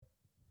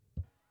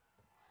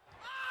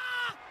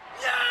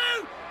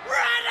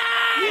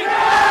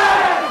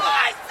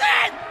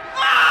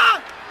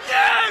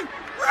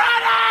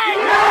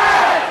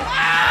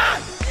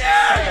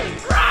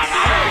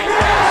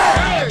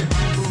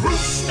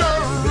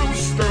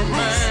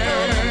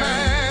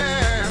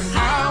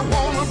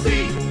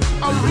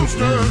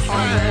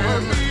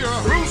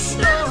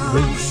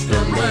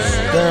Rooster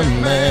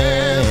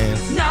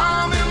man.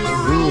 Now I'm in the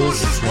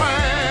Rooster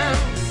man.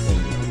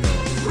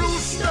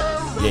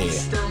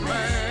 Rooster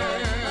man.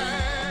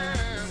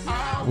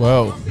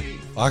 Well,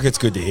 fuck, it's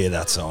good to hear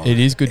that song. it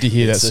is good to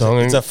hear that song.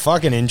 It's a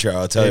fucking intro,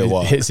 I'll tell you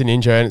what. It's an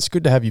intro, and it's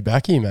good to have you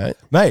back here, mate.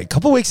 Mate, a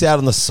couple of weeks out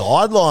on the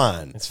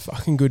sideline. It's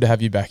fucking good to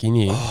have you back in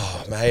here.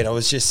 Oh, mate, I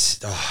was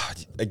just,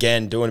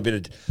 again, doing a bit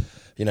of,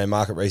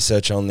 market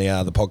research on the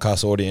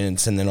podcast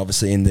audience, and then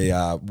obviously in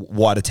the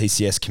wider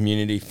TCS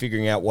community,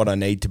 figuring out what I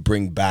need to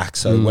bring back.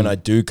 So when I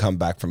do come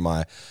back from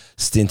my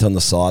stint on the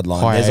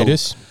sideline,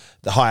 Hiatus.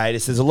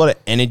 There's a lot of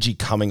energy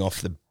coming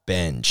off the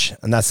bench,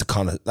 and that's the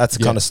kind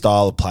of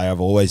style of player I've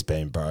always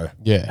been, bro.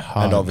 Yeah,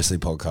 and obviously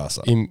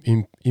podcaster.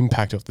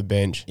 Impact off the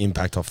bench.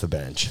 Impact off the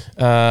bench.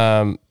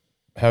 How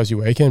was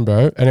your weekend,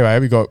 bro? Anyway,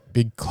 we got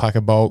Big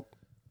Claka Bolt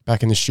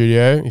back in the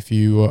studio. If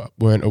you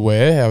weren't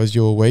aware, how was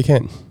your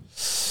weekend?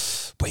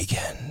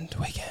 Weekend.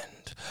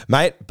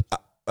 Mate,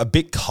 a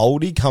bit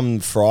coldy come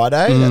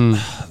Friday. Do you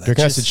reckon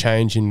that's a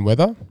change in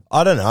weather?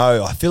 I don't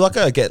know. I feel like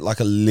I get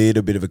like a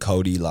little bit of a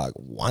coldy like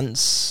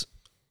once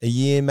a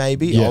year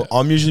maybe. Yeah.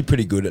 I'm usually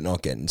pretty good at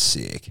not getting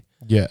sick.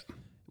 Yeah.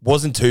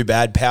 Wasn't too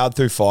bad. Powered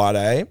through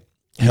Friday.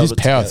 You just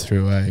powered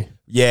through, eh?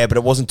 Yeah, but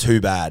it wasn't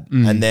too bad.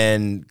 And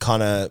then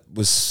kind of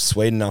was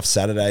sweet enough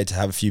Saturday to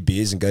have a few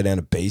beers and go down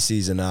to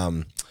BC's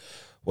and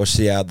watch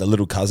the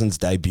little cousins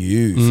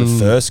debut for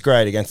first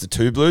grade against the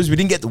Two Blues. We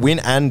didn't get the win,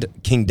 and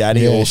King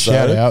Daddy also.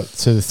 Shout out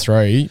to the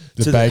three,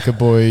 the Baker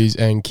boys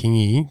and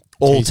Kingy.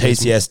 All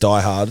TCS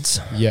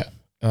diehards. Yeah.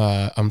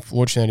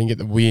 Unfortunately, I didn't get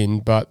the win,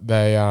 but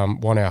they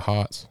won our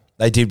hearts.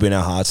 They did win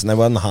our hearts, and they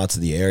won the hearts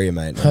of the area,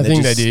 mate. And I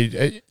think they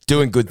did.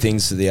 Doing good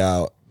things for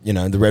the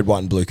the red, white,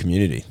 and blue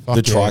community,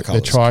 the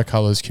tricolours. The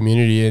tricolours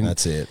community, and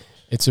that's it.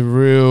 It's a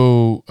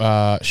real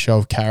show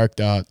of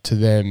character to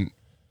them.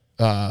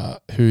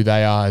 Who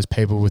they are as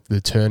people with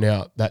the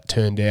turnout that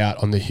turned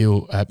out on the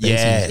hill at BC's.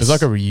 Yes. It was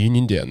like a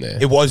reunion down there.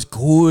 It was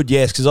good,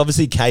 yes, because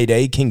obviously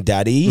KD, King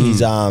Daddy,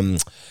 he's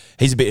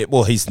a bit,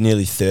 he's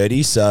nearly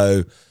 30,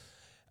 so,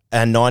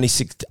 and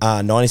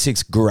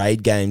 96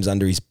 grade games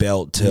under his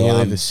belt.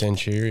 Nearly the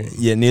centurion.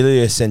 Yeah,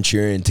 nearly a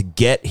centurion. To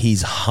get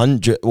his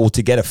 100, or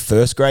to get a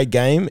first grade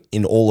game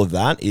in all of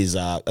that is,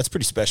 that's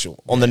pretty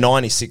special on the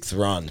 96th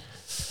run.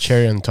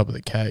 Cherry on the top of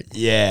the cake.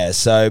 Yeah,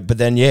 so, but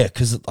then,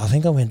 because I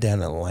think I went down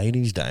to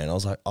Ladies' Day and I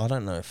was like, I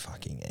don't know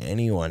fucking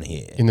anyone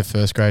here. In the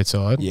first grade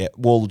side? Yeah,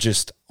 well,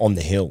 just on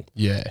the hill.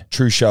 Yeah.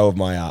 True show of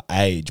my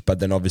age, but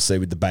then obviously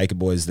with the Baker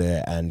boys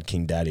there and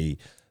King Daddy,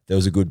 there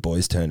was a good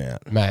boys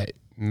turnout. Mate,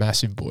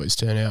 massive boys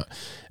turnout.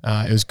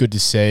 It was good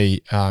to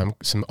see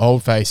some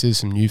old faces,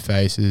 some new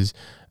faces,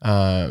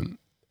 and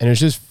it was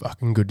just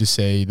fucking good to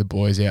see the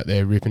boys out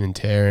there ripping and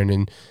tearing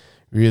and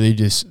really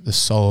just the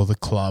soul of the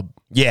club.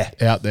 Yeah.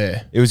 Out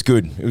there. It was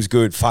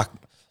good. Fuck.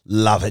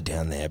 Love it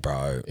down there,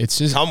 bro. It's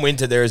just come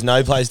winter, there is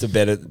no place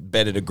better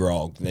to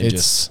grog than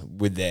just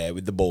with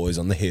the boys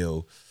on the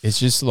hill.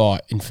 It's just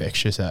like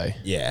infectious, eh?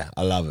 Yeah,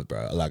 I love it,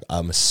 bro.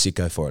 I'm a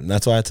sicko for it, and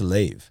that's why I had to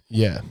leave.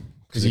 Yeah,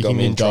 because you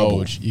can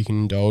indulge. You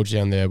can indulge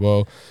down there.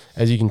 Well,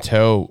 as you can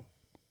tell,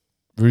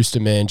 Rooster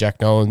man Jack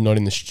Nolan's not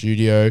in the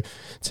studio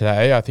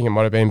today. I think it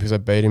might have been because I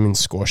beat him in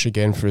squash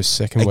again for his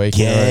second week.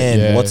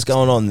 Yeah. What's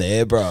going on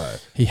there, bro?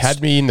 He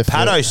had me in the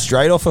Patto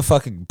straight off a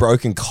fucking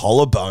broken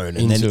collarbone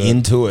and then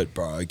into it,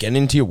 bro. Get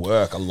into your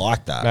work. I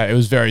like that. Mate, it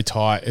was very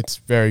tight. It's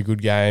a very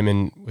good game,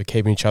 and we're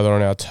keeping each other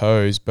on our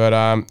toes. But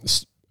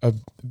a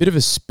bit of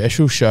a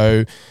special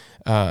show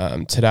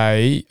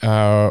today.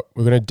 We're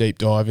going to deep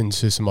dive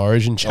into some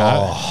Origin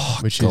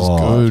chat, which is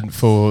good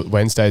for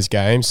Wednesday's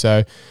game.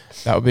 So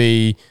that will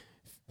be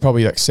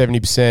probably like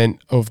 70%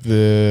 of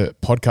the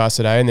podcast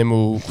today, and then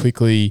we'll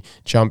quickly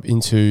jump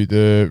into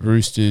the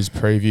Roosters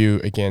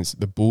preview against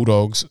the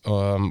Bulldogs,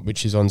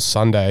 which is on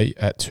Sunday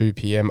at 2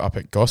 p.m. up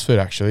at Gosford,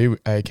 actually,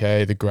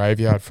 aka the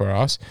graveyard for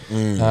us.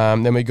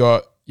 Then we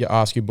got your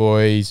Ask Your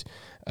Boys,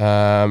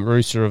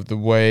 Rooster of the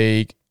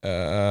Week.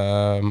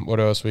 What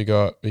else we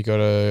got? We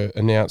got an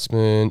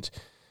announcement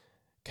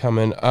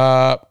coming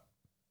up,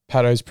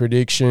 Patto's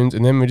predictions,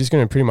 and then we're just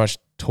going to pretty much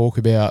talk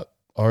about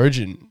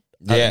Origin.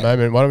 At the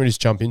moment, why don't we just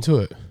jump into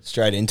it?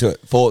 Straight into it.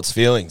 Thoughts,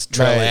 feelings,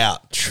 trail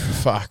out.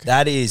 Fuck.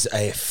 That is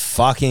a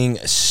fucking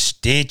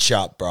stitch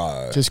up,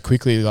 bro. Just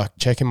quickly, like,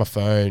 checking my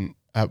phone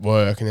at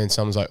work, and then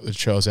someone's like,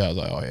 Latrell's out. I was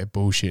like, oh, yeah,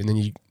 bullshit. And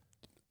then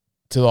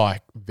to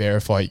like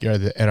verify, you go to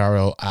the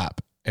NRL app,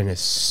 and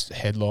its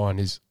headline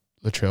is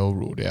Latrell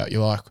ruled out.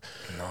 You're like,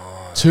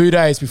 no. 2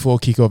 days before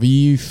kickoff, are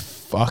you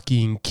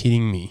fucking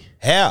kidding me?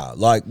 How?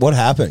 Like, what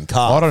happened?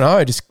 Calf? I don't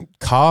know. Just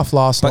calf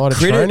last night at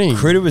training.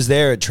 Critter was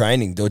there at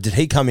training. Or did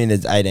he come in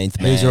as 18th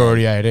man? He's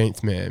already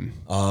 18th man.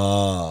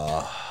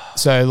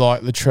 So,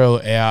 like,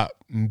 Latrell out,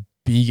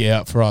 big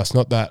out for us.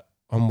 Not that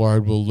I'm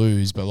worried we'll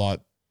lose, but, like,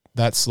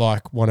 that's,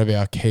 like, one of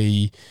our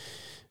key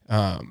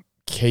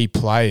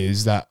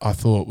players that I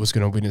thought was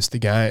going to win us the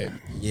game.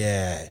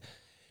 Yeah.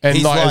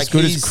 And, like, as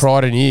good as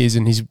Crichton is,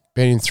 and he's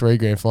been in 3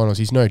 grand finals.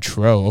 He's no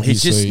Trell,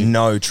 obviously. He's just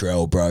no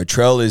Trell, bro.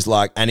 Trell is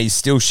like, and he's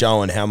still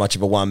showing how much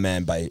of a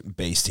one-man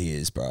beast he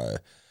is, bro.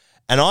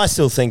 And I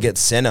still think at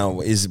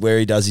centre is where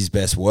he does his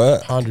best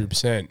work.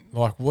 100%.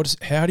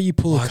 Like, how do you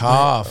pull a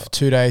calf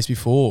 2 days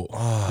before?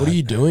 What are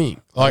you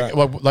doing? Like,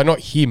 not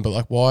him, but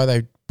like, why are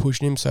they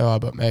pushing him so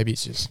hard? But maybe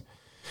it's just.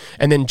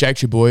 And then Jake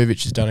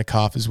Trbojevic has done a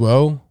calf as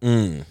well.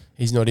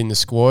 He's not in the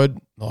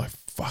squad. Like,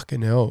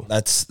 fucking hell.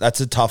 That's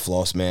a tough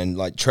loss, man.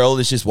 Like, Trell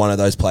is just one of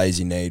those players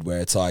you need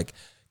where it's like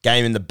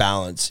game in the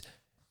balance.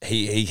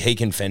 He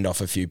can fend off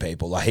a few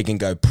people. Like, he can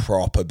go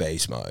proper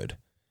beast mode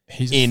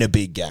in a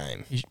big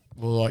game.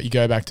 Well, like you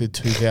go back to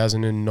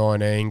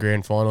 2019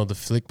 grand final, the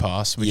flick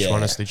pass, which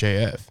won us the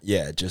GF.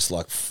 Yeah, just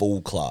like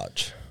full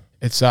clutch.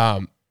 It's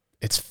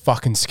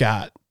fucking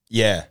scat.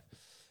 Yeah,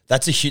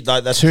 that's a huge.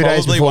 Like, that's 2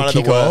 days probably before one of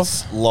the kick-off.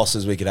 worst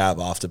losses we could have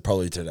after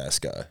probably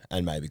Tedesco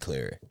and maybe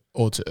Cleary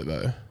Or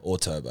Turbo.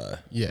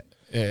 Yeah.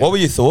 What were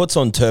your thoughts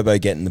on Turbo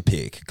getting the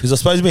pick? Because I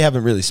suppose we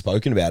haven't really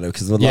spoken about it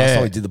because the last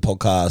time we did the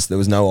podcast, there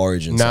was no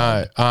Origin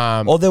side.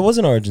 No. There was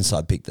an Origin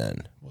side pick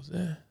then. Was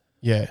there?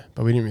 Yeah,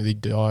 but we didn't really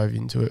dive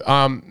into it.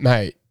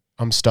 Mate,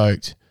 I'm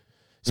stoked.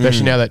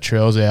 Especially now that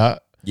Trell's out.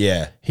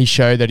 Yeah. He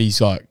showed that he's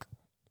like,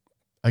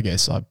 I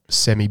guess, like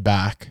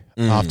semi-back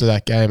after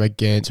that game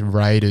against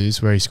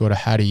Raiders where he scored a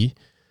hattie.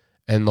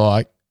 And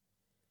like,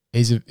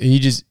 he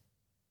just,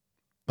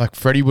 like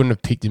Freddie wouldn't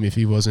have picked him if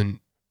he wasn't,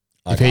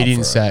 if he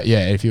didn't say,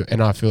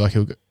 and I feel like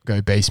he'll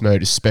go beast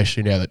mode,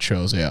 especially now that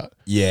Trell's out.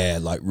 Yeah,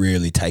 like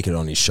really take it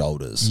on his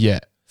shoulders. Yeah,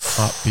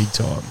 up big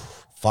time.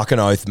 Fucking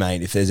oath,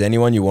 mate. If there's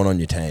anyone you want on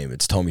your team,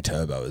 it's Tommy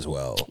Turbo as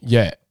well.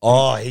 Yeah.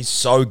 Oh, he's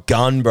so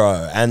gun,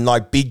 bro. And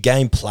like big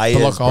game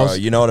players, bro.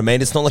 You know what I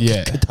mean? It's not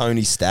like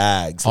Tony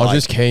Staggs. I was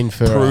just keen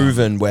for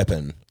proven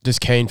weapon.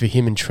 Just keen for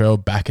him and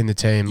Trell back in the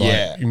team.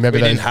 Like, remember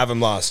we didn't have him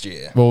last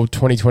year. Well,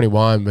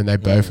 2021 when they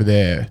both were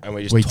there, and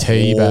we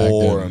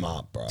teabagged them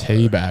up, bro.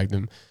 Teabagged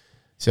them.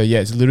 So yeah,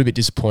 it's a little bit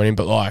disappointing,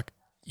 but like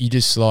you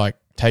just like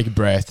take a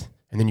breath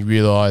and then you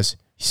realise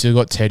you still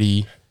got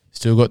Teddy,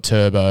 still got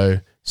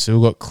Turbo.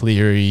 Still got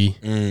Cleary.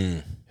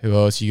 Who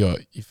else you got?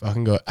 You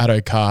fucking got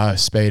Addo Carr,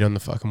 speed on the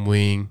fucking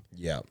wing.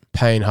 Yeah.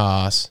 Payne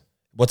Haas.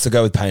 What's the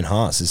go with Payne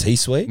Haas? Is he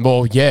sweet?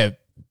 Well, yeah.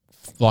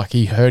 Like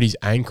he hurt his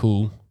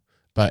ankle,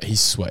 but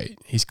he's sweet.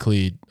 He's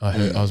cleared.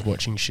 I was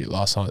watching shit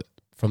last night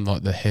from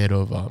like the head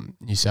of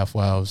New South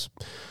Wales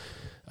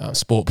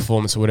Sport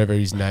Performance or whatever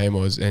his name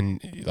was,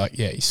 and like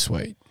he's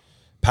sweet.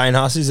 Payne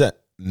Haas is a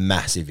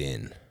massive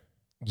in.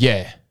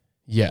 Yeah.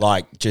 Yeah.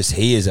 Like just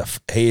he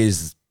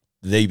is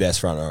the best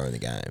front rower in the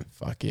game.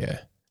 Fuck yeah.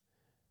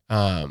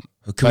 Can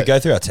we go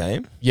through our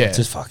team? Yeah. It's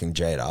just fucking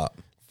G'd up.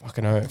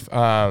 Fucking oath.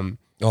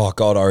 Oh,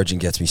 God, Origin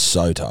gets me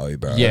so toey,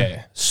 bro.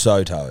 Yeah.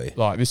 So toey.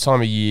 Like, this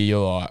time of year,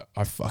 you're like,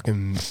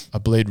 I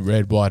bleed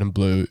red, white, and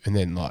blue, and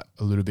then, like,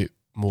 a little bit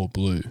more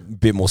blue. A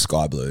bit more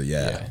sky blue,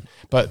 yeah.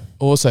 But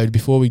also,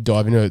 before we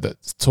dive into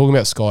it, talking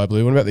about sky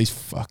blue, what about these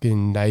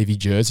fucking navy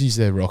jerseys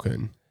they're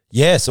rocking?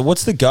 Yeah, so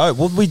what's the go?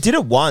 Well, we did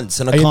it once,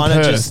 and I kind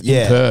of just...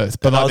 In Perth.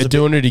 But, like, they're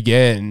doing it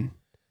again.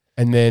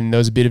 And then there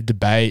was a bit of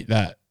debate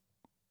that,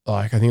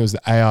 like, I think it was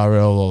the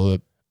ARL or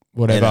the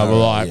whatever.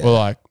 NRL, we're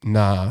like,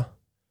 nah,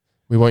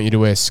 we want you to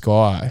wear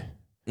sky.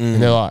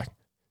 And they're like,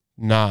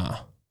 nah.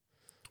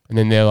 And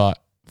then they're like,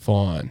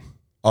 fine.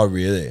 Oh,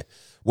 really?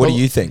 What do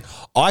you think?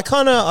 I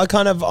kind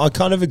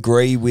of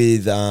agree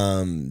with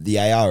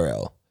the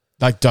ARL.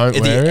 Like, don't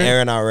wear it. The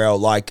NRL,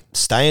 like,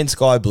 stay in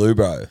sky blue,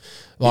 bro.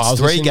 Like,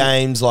 it's 3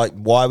 games. Like,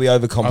 why are we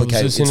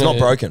overcomplicating? It's not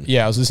broken.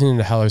 Yeah, I was listening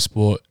to Hello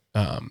Sport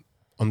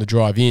on the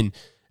drive in.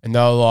 And they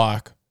were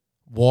like,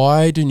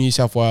 why do New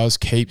South Wales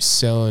keep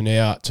selling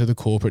out to the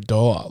corporate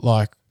dollar?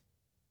 Like,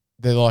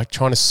 they're like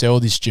trying to sell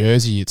this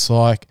jersey. It's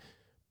like,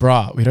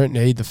 bruh, we don't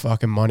need the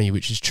fucking money,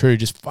 which is true.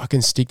 Just fucking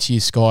stick to your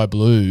sky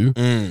blue.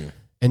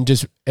 And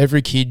just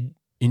every kid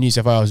in New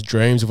South Wales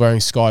dreams of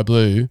wearing sky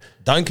blue.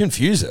 Don't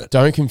confuse it.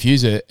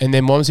 And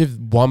then what if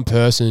one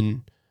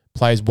person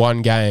plays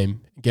one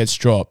game, gets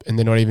dropped, and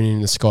they're not even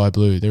in the sky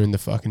blue, they're in the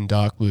fucking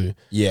dark blue.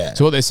 Yeah.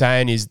 So what they're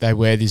saying is they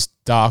wear this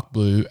dark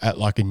blue at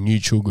like a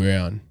neutral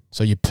ground.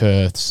 So your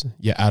Perths,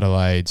 your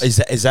Adelaides.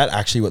 Is that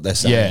actually what they're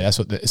saying? Yeah, that's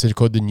what it's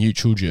called, the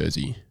neutral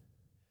jersey.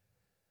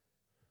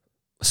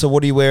 So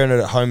what are you wearing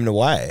at home and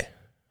away?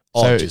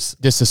 So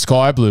just the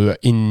sky blue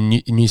in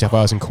New South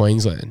Wales and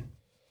Queensland.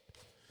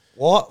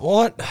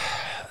 What?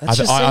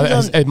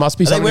 It must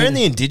be. Are they wearing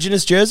the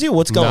Indigenous jersey or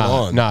what's going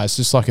on? No, it's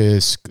just like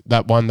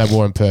that one they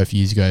wore in Perth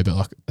years ago, but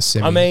like a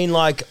semi. I mean,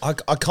 like I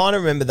kind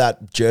of remember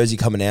that jersey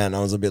coming out, and I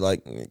was a bit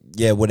like,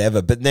 yeah,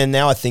 whatever. But then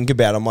now I think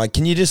about it, I'm like,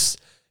 can you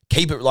just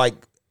keep it like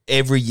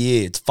every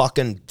year? It's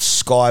fucking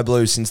sky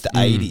blue since the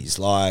 80s.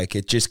 Like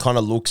it just kind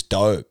of looks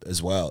dope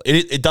as well.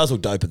 It does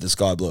look dope at the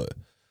sky blue.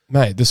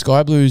 Mate, the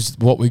sky blue is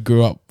what we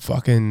grew up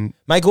fucking...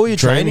 Make all your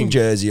training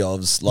jersey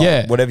ofs,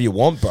 like, whatever you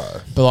want, bro.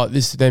 But, like,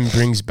 this then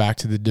brings back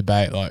to the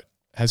debate, like,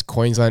 has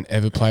Queensland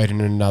ever played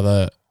in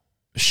another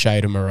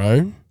shade of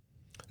maroon?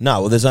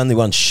 No, well, there's only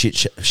one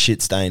shit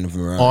stain of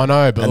maroon. I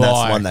know, but and that's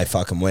like, the one they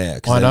fucking wear.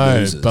 I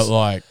know, but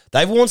like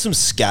they've worn some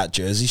scat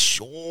jerseys,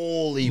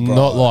 surely, bro.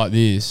 not like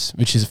this,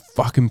 which is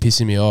fucking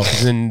pissing me off.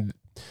 'Cause then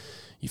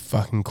you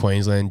fucking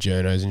Queensland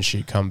journos and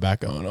shit come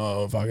back going,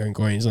 oh, fucking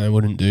Queensland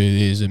wouldn't do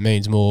this. It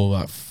means more.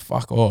 Like,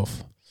 fuck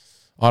off.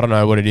 I don't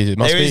know what it is. It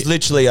must There be. is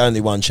literally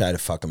only one shade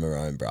of fucking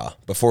maroon, bro.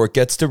 Before it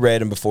gets to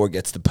red and before it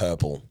gets to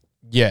purple.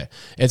 Yeah,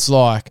 it's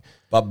like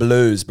But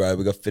blues, bro.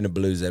 We got finna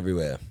blues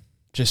everywhere.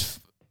 just,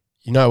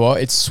 you know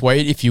what? It's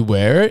sweet if you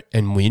wear it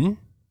and win.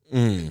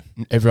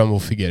 Everyone will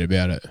forget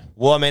about it.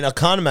 Well, I mean, I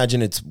can't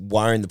imagine it's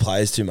worrying the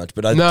players too much,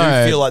 but I No,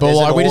 do feel like but there's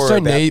like an we just aura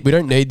don't about- need. We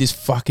don't need this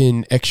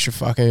fucking extra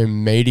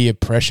fucking media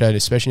pressure,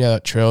 especially now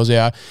that Trail's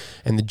out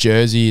and the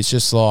jersey. It's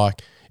just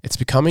like it's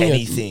becoming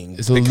Anything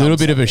it's a little becomes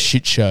bit of a something.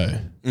 shit show,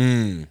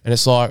 and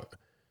it's like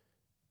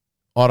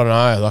I don't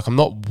know. Like I'm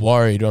not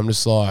worried. I'm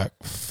just like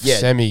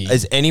semi.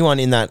 Is anyone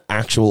in that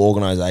actual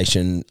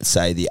organisation,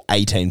 say the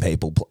 18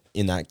 people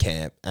in that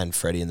camp and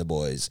Freddie and the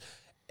boys,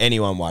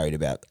 anyone worried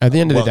about? At the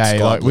end of the what day,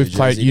 sky like blue we've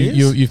played, jersey it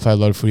is? you've played a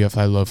lot of footy. I've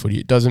played a lot of footy.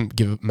 It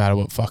doesn't matter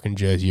what fucking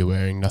jersey you're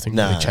wearing. Nothing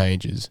No. really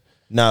changes.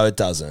 No, it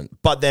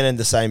doesn't. But then in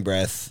the same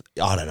breath,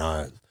 I don't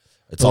know.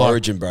 It's Like-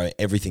 Origin, bro.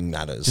 Everything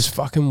matters. Just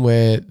fucking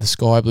wear the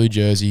sky blue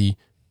jersey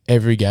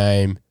every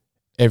game,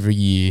 every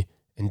year,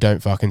 and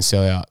don't fucking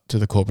sell out to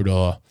the corporate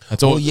dollar.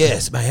 That's all. well,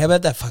 yes, mate. How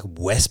about that fucking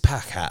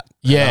Westpac hat?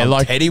 Yeah,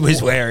 like- Teddy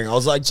was wearing. I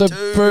was like, So,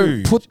 dude.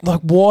 bro, put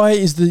like, why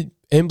is the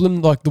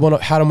emblem like the one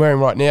hat I'm wearing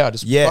right now?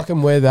 Just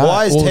fucking wear that.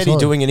 Why is all the Teddy time.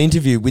 doing an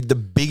interview with the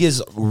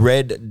biggest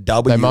red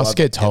W? They must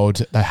I've- get told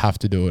they have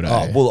to do it. Oh,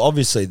 eh? well,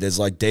 obviously there's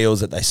like deals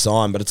that they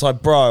sign, but it's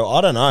like, bro,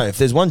 I don't know. If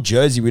there's one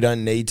jersey we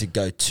don't need to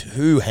go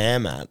too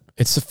ham at.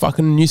 It's the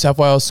fucking New South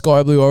Wales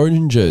sky blue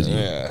origin jersey.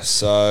 Yeah.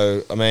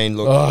 So, I mean,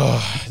 look.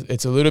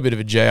 It's a little bit of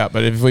a J up,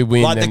 but if we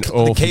win, like then the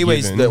all Kiwis,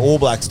 forgiven. the All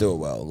Blacks do it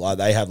well. Like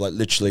they have like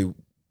literally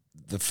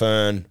the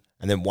fern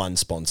and then one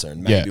sponsor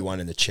and maybe Yeah. one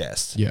in the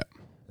chest. Yeah,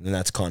 And then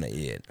that's kind of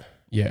it.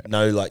 yeah.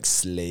 No like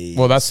sleeves.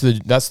 Well, that's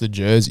the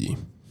jersey.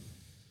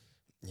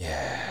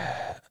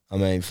 I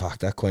mean, fuck,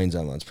 that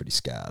Queensland one's pretty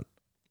scarred.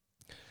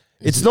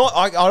 It's not,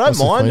 I don't What's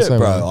the mind it, Queensland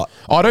bro. one?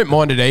 I don't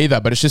mind it either,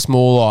 but it's just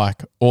more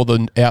like all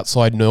the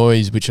outside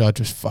noise, which I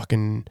just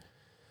fucking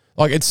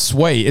like. It's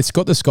sweet. It's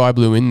got the sky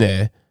blue in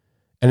there,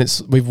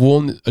 and we've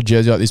worn a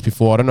jersey like this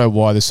before. I don't know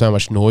why there's so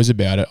much noise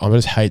about it. I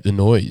just hate the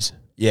noise.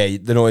 Yeah,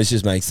 the noise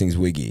just makes things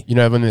wiggy. You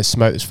know, when there's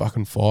smoke, there's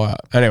fucking fire.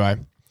 Anyway,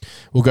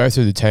 we'll go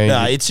through the team.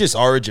 No, it's just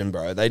Origin,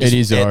 bro. They just, It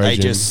is they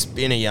Origin. just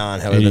spin a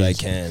yarn however they is.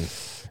 can.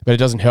 But it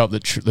doesn't help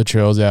that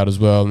Latrell's out as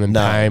well. And then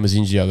No. Payne was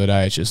injured the other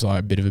day. It's just like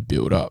a bit of a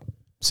build up.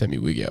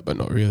 Semi-wig out, but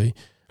not really.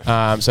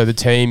 So the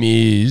team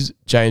is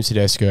James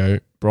Tedesco,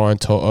 Brian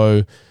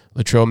To'o,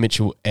 Latrell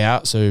Mitchell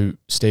out. So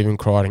Stephen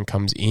Crichton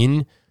comes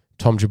in.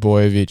 Tom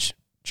Trbojevic,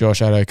 Josh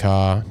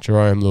Adokar,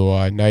 Jerome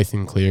Luai,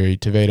 Nathan Cleary,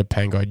 Tavita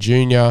Pangai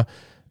Jr.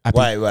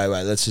 Wait.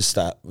 Let's just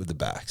start with the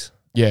backs.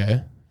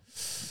 Yeah.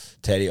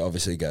 Teddy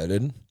obviously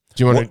goated.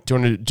 Do you want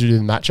to do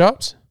the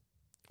matchups?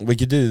 We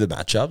could do the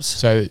matchups.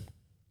 So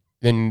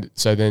then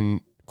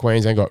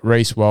Queensland got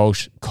Reece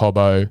Walsh,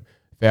 Cobbo,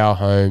 Val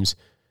Holmes,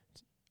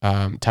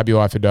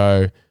 Tabuai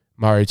Fido,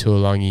 Murray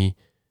Tuolangi,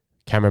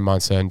 Cameron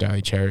Munster, and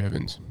Daly Cherry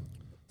Evans.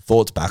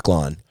 Thoughts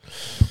backline.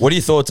 What are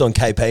your thoughts on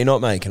KP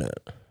not making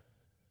it?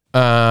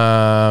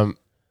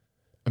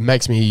 It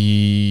makes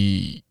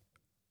me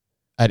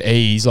at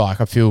ease. Like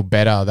I feel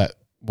better that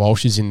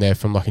Walsh is in there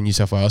from like a New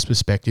South Wales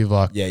perspective.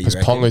 Like, Yeah, you because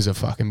reckon? Ponga's a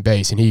fucking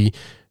beast, and he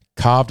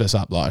carved us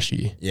up last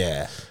year.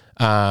 Yeah.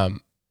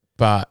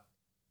 But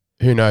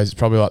who knows? It's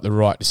probably like the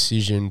right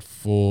decision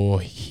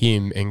for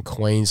him in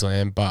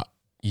Queensland. But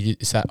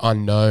it's that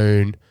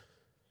unknown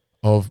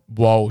of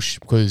Walsh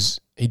because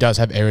he does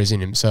have errors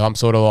in him. So I'm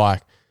sort of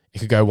like it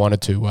could go one or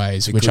two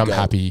ways, It which could I'm go-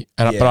 happy.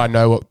 yeah. But I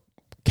know what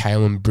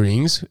Kalen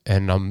brings,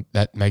 and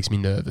that makes me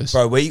nervous.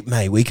 Bro, we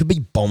could be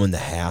bombing the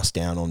house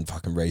down on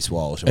fucking Reece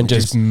Walsh. And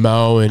just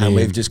mowing and him.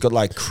 we've just got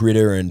like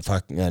Critter and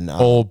fucking and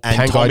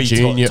Pangai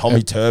Jr.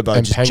 Tommy Turbo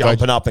and just Pangai-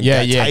 jumping up and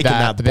taking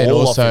that but then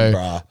ball also off him,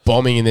 bro.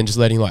 bombing and then just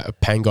letting like a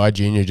Pangai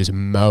Jr. just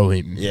mow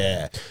him.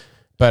 Yeah.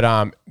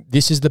 But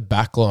this is the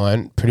back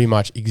line, pretty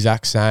much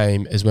exact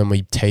same as when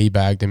we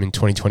teabagged them in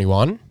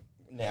 2021.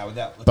 Now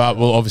without But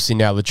well, obviously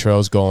now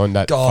Latrell's gone.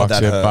 That God, fucks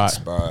that it. hurts,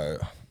 bro.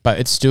 But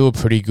it's still a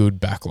pretty good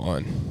back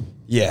line.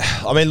 Yeah,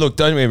 I mean, look,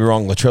 don't get me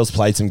wrong. Latrell's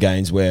played some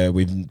games where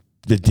we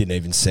didn't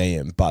even see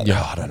him, but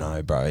Yeah. I don't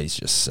know, bro. He's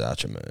just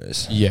such a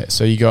moose. Yeah,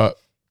 so you got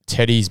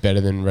Teddy's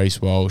better than Reece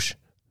Walsh.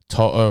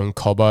 Toto and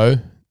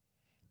Cobbo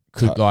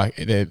could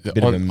Bit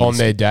of a on miss.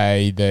 their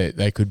day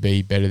they could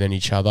be better than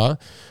each other.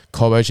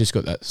 Cobbo's just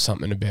got that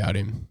something about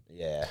him.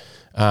 Yeah.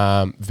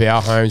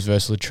 Val Holmes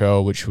versus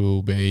Latrell, which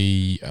will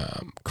be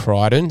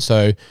Crichton.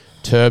 So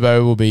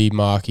Turbo will be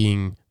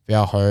marking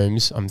Val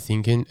Holmes, I'm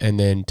thinking, and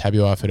then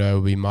Tabuai Fido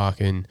will be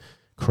marking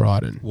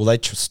Crichton. Will they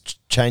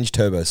change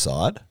Turbo's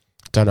side?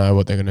 Don't know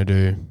what they're gonna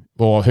do.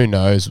 Well, who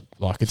knows?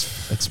 Like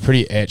it's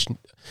pretty etched.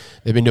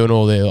 They've been doing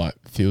all their like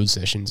field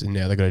sessions, and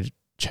now they're gonna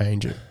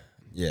change it.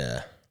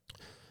 Yeah.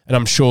 And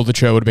I'm sure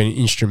Latrell would have been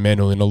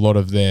instrumental in a lot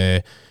of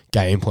their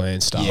game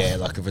plan stuff. Yeah,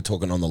 like if we're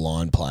talking on the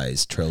line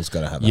plays, Trell's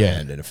got to have a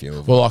hand in a few of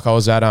them. Well, like I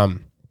was at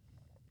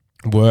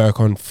work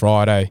on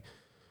Friday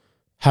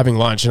having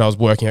lunch, and I was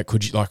working at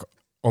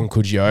on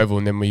Coogee Oval,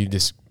 and then we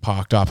just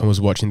parked up and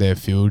was watching their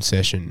field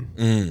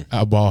session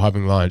while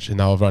having lunch, and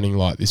they were running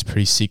like this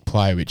pretty sick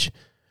play, which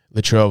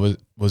Latrell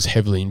was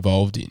heavily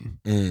involved in.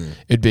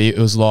 It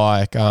was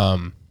like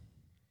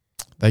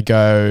they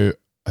go,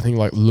 I think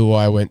like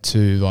Luai went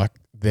to like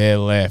their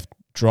left,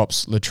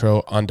 drops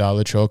Latrell under,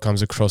 Latrell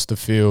comes across the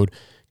field,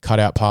 cut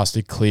out past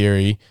to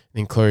Cleary,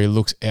 then Cleary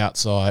looks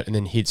outside and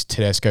then hits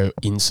Tedesco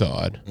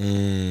inside.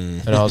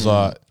 And I was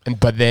like,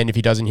 but then if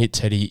he doesn't hit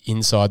Teddy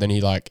inside, then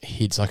he like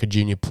hits like a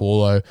Junior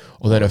Paulo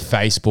or then a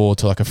face ball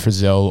to like a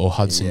Frizzell or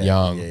Hudson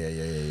Young.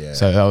 Yeah.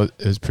 So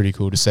it was pretty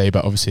cool to see,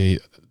 but obviously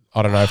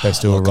I don't know if they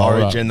still a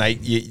roller. Origin,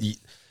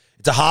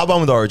 it's a hard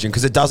one with Origin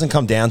because it doesn't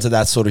come down to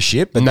that sort of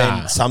shit, but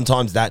then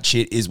sometimes that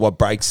shit is what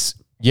breaks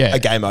a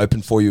game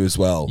open for you as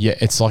well. Yeah,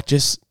 it's like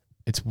it's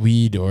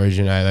weird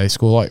Origin, eh? They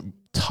score like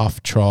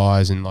tough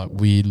tries and like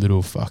weird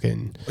little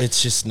fucking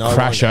it's just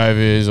crash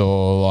overs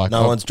or like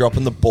no one's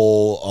dropping the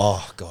ball.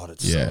 Oh god,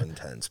 it's so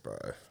intense, bro.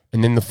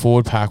 And then the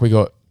forward pack, we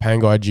got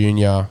Pangai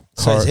Jr.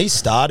 So is he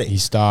starting?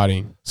 He's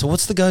starting. So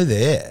what's the go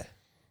there?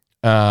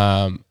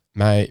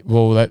 Mate,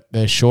 well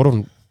they're short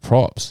on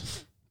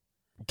props.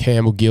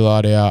 Campbell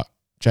Gillard out,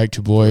 Jake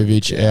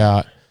Trbojevic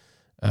out.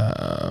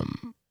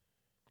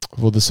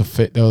 Well, there was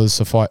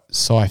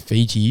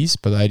Saifitis,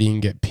 but they didn't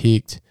get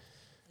picked.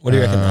 What do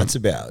you reckon that's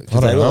about?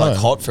 Because they were like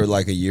hot for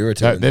like a year or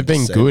two. They've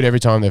been good every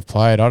time they've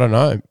played. I don't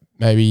know.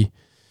 Maybe,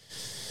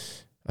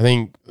 I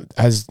think,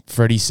 as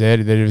Freddie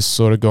said, they're just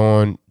sort of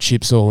gone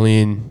chips all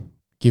in,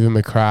 give him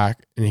a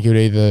crack, and he could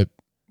either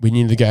win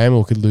you the game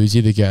or could lose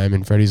you the game.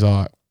 And Freddie's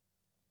like,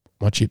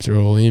 my chips are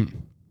all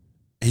in.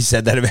 He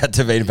said that about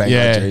Tavita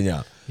Pangai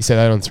Jr. He said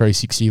that on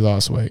 360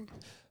 last week.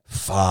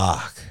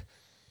 Fuck.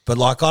 But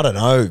like, I don't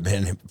know,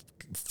 man.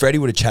 Freddie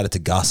would have chatted to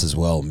Gus as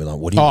well and been like,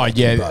 what do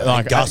you mean, bro?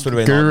 Like Gus would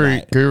have been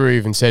like, Guru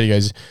even said, he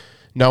goes,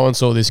 no one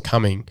saw this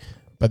coming,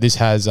 but this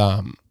has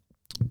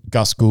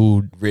Gus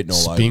Gould written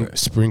all over it.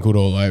 Sprinkled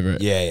all over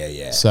it.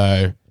 Yeah.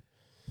 So,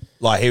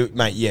 like,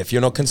 if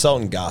you're not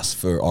consulting Gus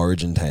for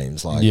Origin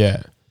teams, like,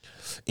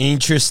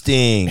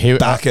 interesting.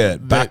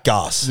 Back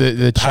Gus.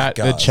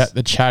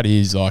 The chat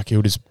is like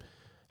he'll just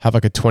have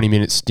like a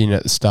 20-minute stint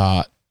at the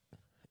start.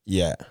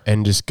 Yeah.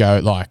 And just go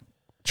like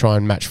try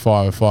and match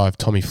 5-5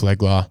 Tommy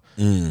Flegler.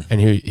 And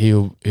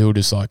he'll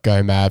just like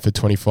go mad for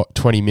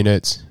 20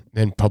 minutes,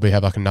 then probably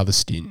have like another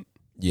stint.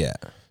 Yeah.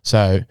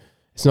 So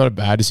it's not a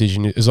bad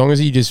decision as long as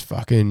he just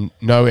fucking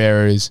no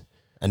errors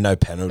and no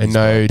penalties and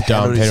no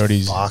dumb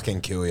penalties.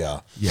 Fucking kill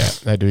ya. Yeah,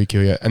 they do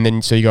kill you. And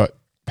then so you got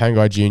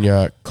Pangai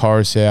Jr.,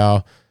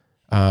 Coruscant,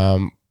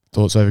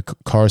 thoughts over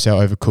Coruscant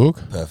over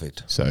Cook.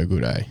 Perfect. So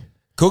good, eh?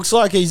 Cook's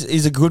like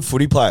he's a good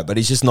footy player, but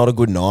he's just not a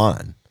good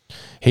 9.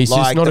 He's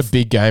just not a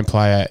big game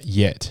player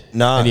yet.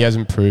 No. And he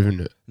hasn't proven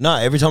it. No,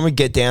 every time we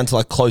get down to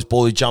like close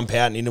ball, he jump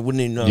out and he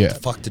wouldn't even know what the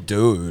fuck to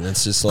do. And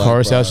it's just like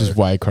Coruscant's just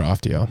way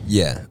craftier.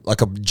 Yeah,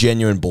 like a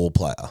genuine ball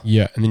player.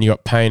 Yeah, and then you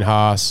got Payne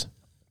Haas,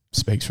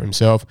 speaks for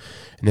himself.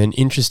 And then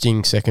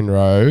interesting second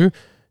row,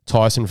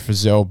 Tyson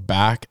Frizzell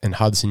back and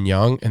Hudson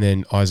Young, and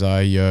then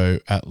Isaiah Yeo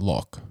at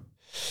lock.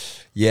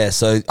 Yeah,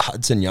 so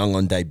Hudson Young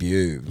on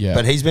debut. Yeah.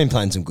 But he's been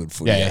playing some good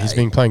footy. Yeah, he's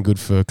been playing good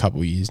for a couple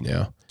of years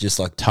now. Just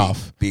like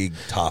tough. Big,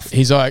 tough.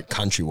 He's like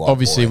countrywide.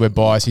 Obviously, we're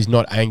biased. He's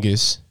not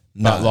Angus,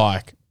 but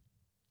like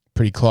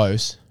pretty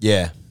close.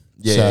 Yeah.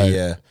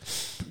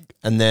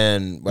 And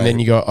then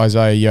you got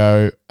Isaiah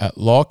Yeo at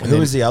lock. Who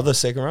was the other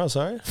second row,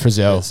 sorry?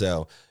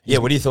 Frizzell. Yeah,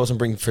 what are your thoughts on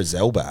bringing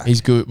Frizzell back?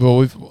 He's good.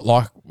 Well,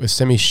 we're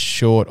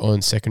semi-short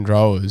on second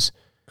rowers,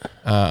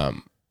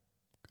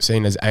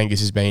 seeing as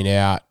Angus has been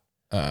out.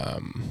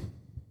 And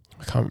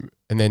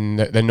then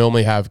they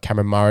normally have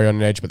Cameron Murray on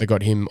an edge, but they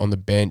got him on the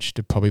bench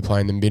to probably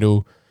play in the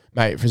middle.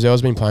 Mate,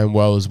 Frizzell's been playing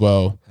well as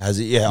well. Has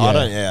he?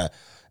 Yeah.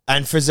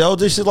 And Frizzell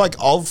just is like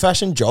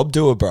old-fashioned job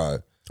doer, bro.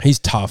 He's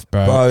tough,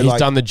 bro. He's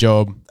done the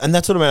job. And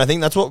that's what I mean. I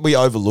think that's what we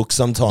overlook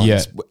sometimes.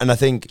 Yeah. And I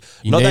think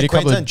you not that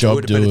Queensland do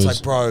it, but it's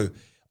like, bro,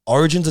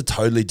 Origin's a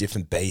totally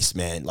different beast,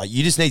 man. Like,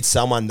 you just need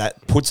someone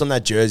that puts on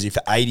that jersey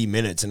for 80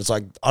 minutes and it's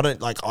like,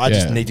 I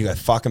just need to go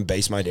fucking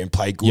beast mode and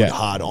play good,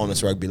 hard,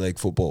 honest rugby league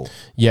football.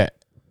 Yeah.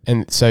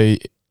 And so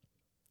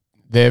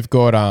they've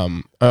got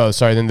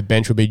then the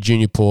bench will be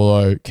Junior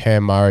Paulo,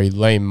 Cam Murray,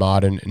 Liam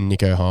Martin, and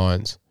Nico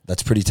Hines.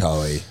 That's pretty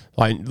toey.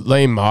 Like,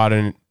 Liam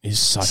Martin is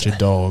such a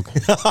dog.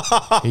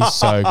 He's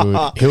so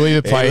good. He'll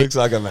either play. He looks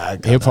like a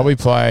mad guy. He'll probably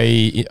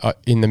play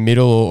in the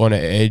middle or on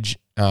an edge,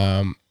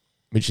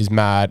 which is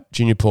mad.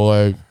 Junior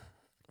Paulo,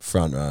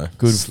 front row,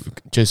 good.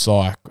 Just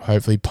like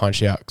hopefully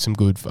punch out some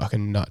good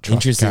fucking nut truck.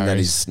 Interesting carries. that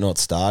he's not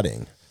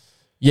starting.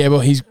 Yeah,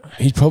 well, he's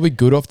probably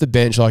good off the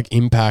bench, like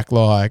impact.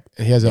 Like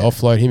he has an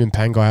offload. Him and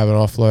Pangai have an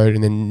offload,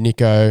 and then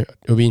Nico.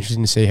 It'll be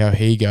interesting to see how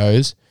he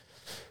goes.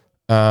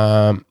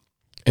 And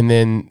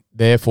then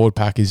their forward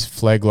pack is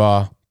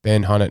Flegler,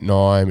 Ben Hunt at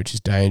 9, which is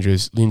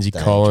dangerous. Lindsay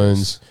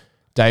Collins,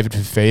 David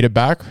Fafita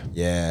back.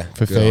 Yeah.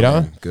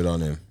 Fafita. Good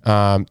on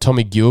him.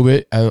 Tommy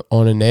Gilbert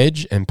on an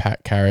edge and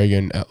Pat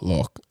Carrigan at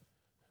lock.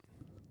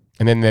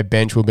 And then their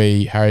bench will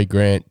be Harry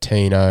Grant,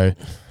 Tino,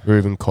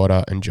 Reuben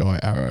Cotter and Jai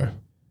Arrow.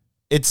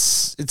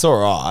 It's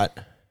all right.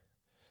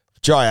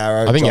 Jai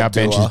Arrow, I think job our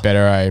bench doer. is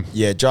better, eh?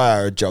 Yeah, Jai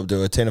Arrow, job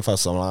doer. Tina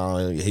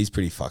Fasamala, he's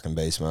pretty fucking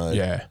beast mode.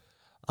 Yeah.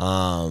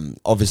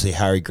 Obviously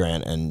Harry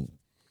Grant and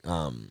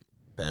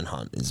Ben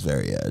Hunt is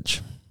very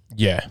edge.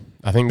 Yeah.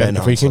 I think that Ben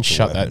if we Hunt's can like a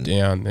shut that weapon.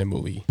 down, then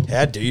we'll be...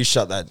 How do you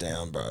shut that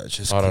down, bro? It's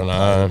just I don't quick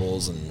know.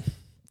 balls and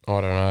I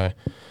don't know.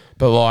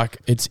 But, like,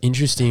 it's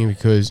interesting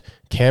because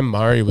Cam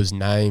Murray was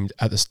named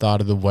at the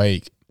start of the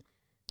week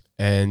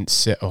and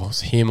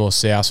him or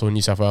South or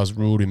New South Wales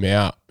ruled him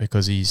out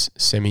because he's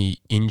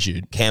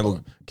semi-injured.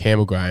 Campbell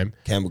Graham.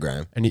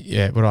 And, what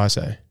did I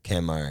say?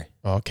 Cam Murray.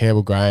 Oh,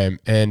 Campbell Graham.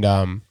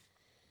 And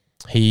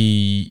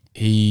he's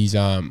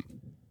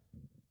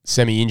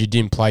semi-injured,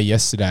 didn't play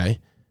yesterday.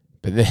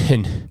 But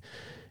then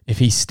if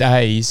he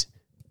stays,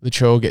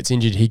 Latrell gets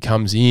injured, he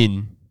comes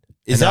in.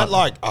 Is that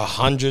like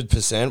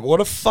 100%?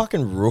 What a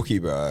fucking rookie,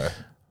 bro.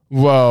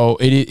 Well,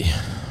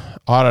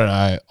 I don't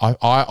know.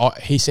 I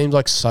he seems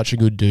like such a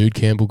good dude,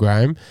 Campbell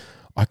Graham.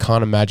 I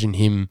can't imagine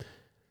him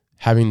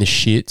having the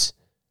shits,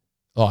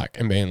 like,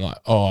 and being like,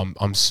 "Oh,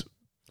 I'm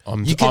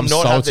You cannot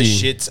salty. have the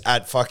shits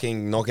at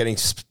fucking not getting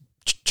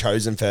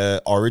chosen for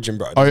Origin,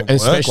 bro. It Oh,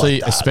 doesn't work like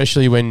that.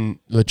 especially when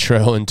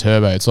Latrell and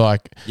Turbo. It's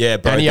like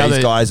bro. These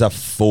guys are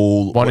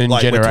full one in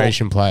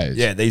generation players.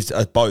 Yeah, these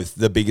are both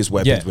the biggest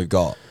weapons we've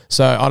got.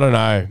 So I don't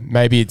know.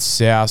 Maybe it's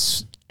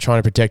South trying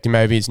to protect him.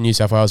 Maybe it's New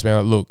South Wales being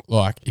like, look,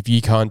 like if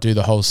you can't do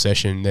the whole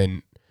session,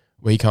 then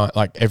we can't,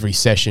 like every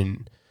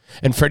session.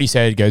 And Freddie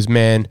said, goes,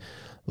 man,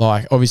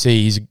 like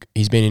obviously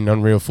he's been in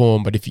unreal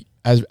form, but if you,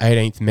 as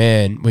 18th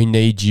man, we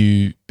need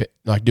you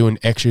like doing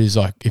extras.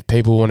 Like if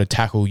people want to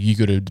tackle, you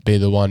got to be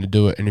the one to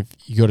do it. And if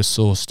you got a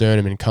sore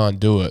sternum and can't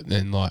do it,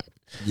 then like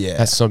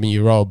that's something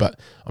you roll. But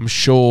I'm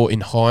sure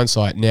in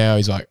hindsight now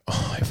he's like,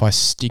 oh, if I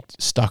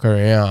stuck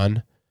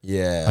around,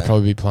 I'd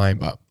probably be playing.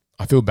 But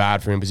I feel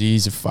bad for him because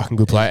he's a fucking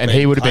good player, and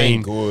he would have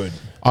been good.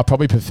 I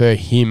probably prefer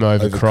him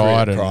over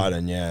Crichton.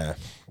 Crichton, yeah.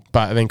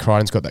 But then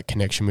Crichton's got that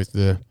connection with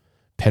the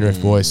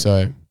Penrith boys.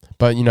 So,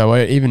 but you know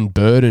what? Even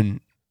Burden.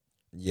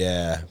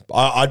 Yeah,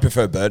 I'd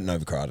prefer Burton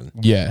over Crichton.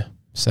 Yeah,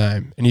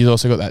 same. And he's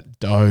also got that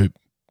dope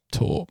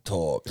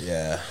Torp,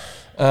 yeah.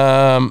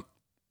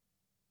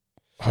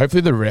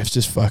 Hopefully the refs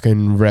just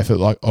fucking ref it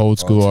like old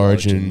school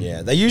Origin.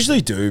 Yeah, they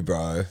usually do,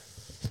 bro.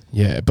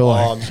 Yeah, but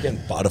like, I'm just getting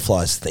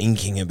butterflies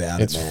thinking about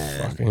it,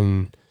 man.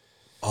 Fucking.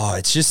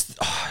 It's just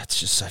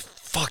so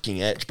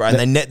fucking edge, bro.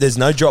 And there's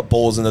no drop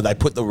balls, and they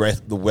put the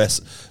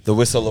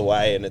whistle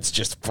away, and it's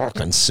just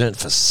fucking certain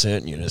for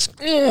certain. You just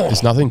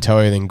there's nothing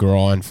tellier than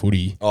grind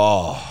footy.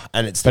 Oh,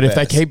 and it's. But if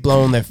they keep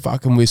blowing their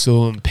fucking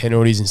whistle and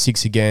penalties and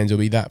six agains,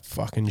 it'll be that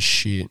fucking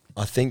shit.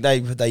 I think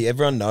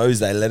everyone knows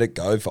they let it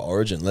go for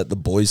Origin. Let the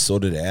boys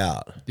sort it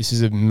out. This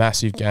is a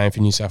massive game for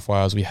New South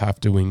Wales. We have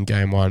to win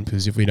game one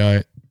because if we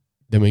don't,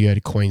 then we go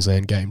to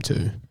Queensland game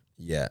two.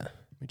 Yeah,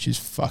 which is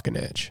fucking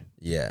edge.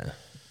 Yeah.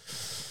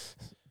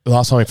 The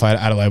last time we played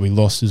at Adelaide, we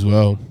lost as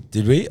well.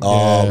 Did we?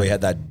 Oh, we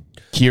had that.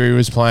 Kiri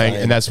was playing,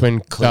 and that's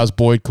when that was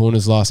Boyd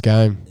Corner's last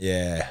game.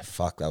 Yeah,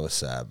 fuck, that was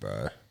sad,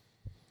 bro.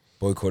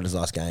 Boyd Corner's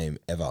last game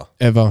ever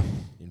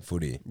in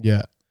footy.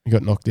 Yeah, he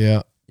got knocked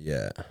out.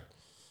 Yeah.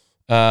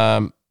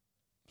 So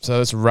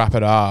let's wrap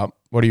it up.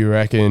 What do you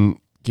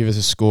reckon? Give us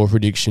a score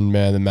prediction,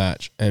 man of the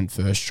match, and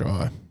first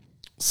try.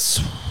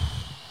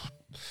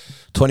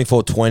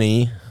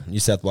 24-20, New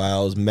South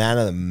Wales. Man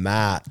of the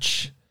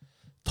match,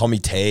 Tommy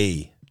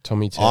T.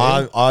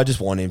 I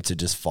just want him to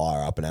just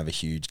fire up and have a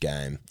huge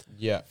game.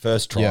 Yeah.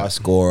 First try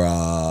scorer,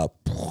 I'm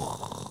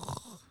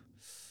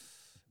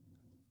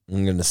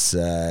going to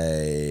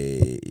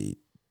say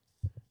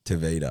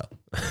Tavita.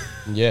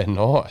 Yeah,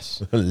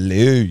 nice.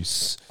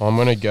 Loose. I'm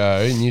going to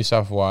go New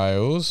South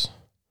Wales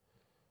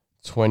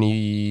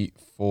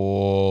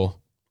 24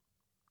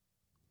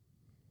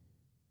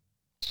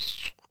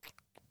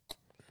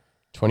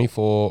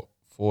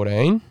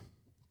 14.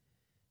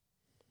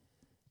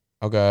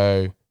 I'll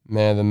go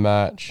man of the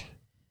match,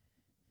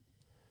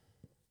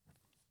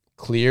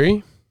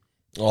 Cleary.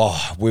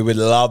 Oh, we would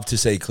love to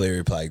see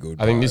Cleary play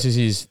good. I think this is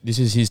his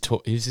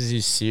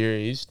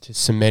series to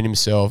cement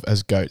himself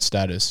as GOAT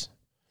status.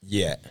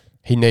 Yeah,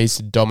 he needs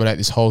to dominate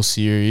this whole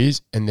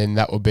series, and then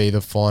that will be the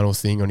final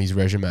thing on his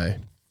resume.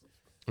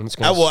 And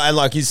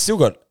like he's still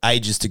got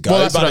ages to go.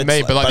 Well, that's what I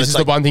mean. But like, this is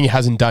the one thing he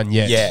hasn't done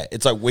yet. Yeah,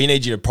 it's like we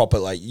need you to prop it.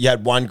 Like you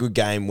had one good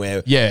game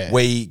where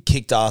we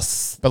kicked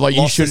us, but like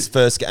lost this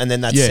first game, and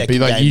then that second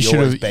game you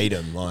always beat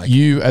him. Like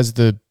you as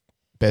the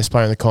best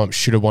player in the comp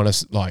should have won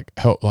us, like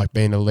help, like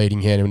being a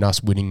leading hand in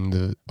us winning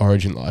the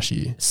Origin last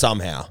year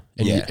somehow.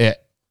 And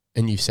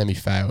and you semi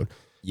failed.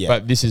 Yeah,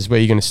 but this is where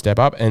you're going to step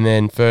up. And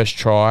then first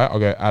try, I'll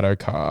go Addo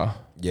Carr.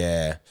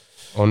 Yeah,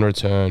 on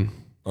return.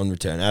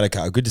 Addo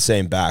Carr, good to see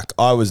him back.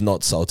 I was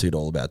not salty at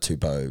all about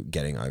Tupou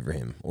getting over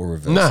him or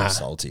reversing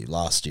salty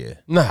last year.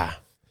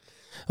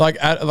 Like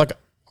I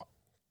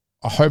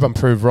hope I'm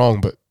proved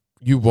wrong, but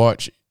you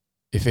watch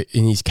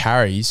in his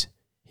carries,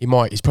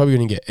 he's probably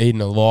going to get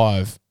eaten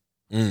alive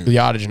with the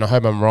yardage, and I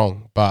hope I'm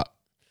wrong, but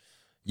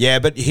yeah,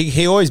 but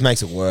he always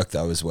makes it work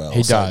though as well.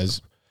 He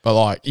does, but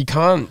like you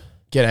can't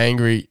get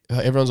angry.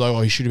 Like, everyone's like,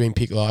 "Oh, he should have been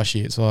picked last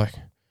year." It's like,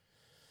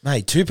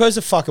 mate, Tupou's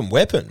a fucking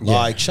weapon. Yeah.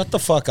 Like, shut the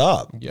fuck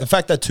up. Yeah. The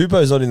fact that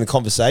Tupou's not in the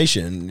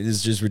conversation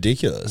is just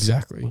ridiculous.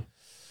 exactly.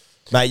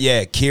 Mate,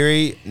 yeah,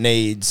 Kiri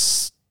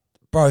needs...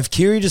 Bro, if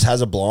Kiri just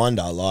has a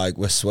blinder, like,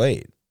 we're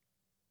sweet.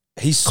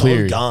 He's so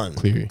Cleary. gun.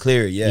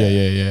 Cleary, yeah.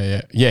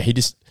 Yeah. Yeah, he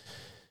just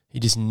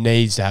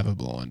needs to have a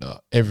blinder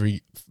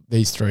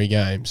these 3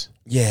 games.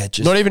 Yeah,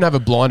 just... Not even have a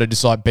blinder,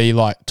 just like be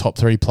like top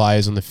 3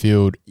 players on the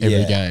field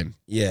every Yeah. game.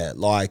 Yeah,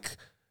 like...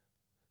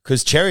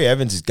 Because Cherry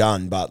Evans is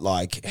gun, but,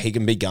 like, he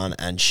can be gun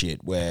and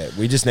shit, where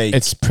we just need...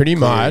 It's pretty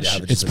Cleary to much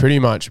have just pretty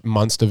much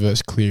Munster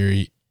versus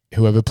Cleary.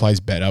 Whoever plays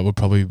better would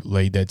probably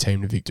lead their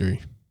team to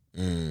victory.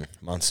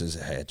 Munster's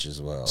a hedge as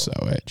well. So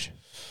edge.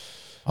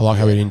 I like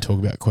how we didn't talk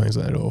about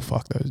Queensland at all.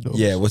 Fuck those dogs.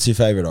 Yeah, what's your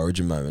favourite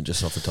Origin moment,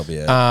 just off the top of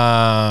your head?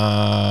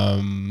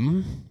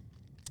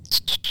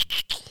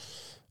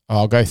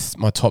 I'll go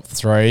my top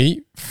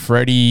 3.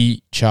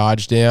 Freddie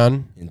charge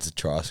down Into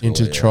try score.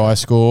 into try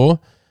score.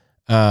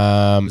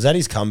 Was that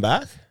his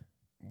comeback?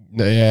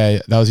 Yeah,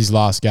 that was his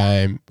last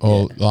game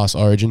or last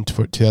Origin,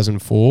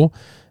 2004.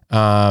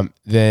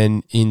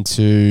 Then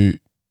into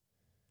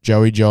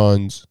Joey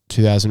Johns,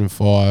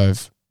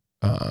 2005.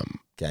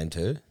 Game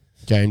 2?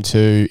 Game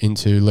 2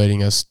 into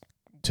leading us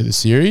to the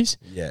series.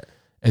 Yeah.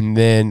 And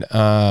then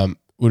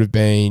would have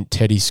been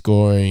Teddy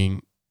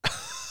scoring.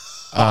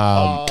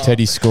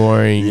 Teddy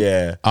scoring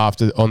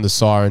after on the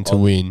siren to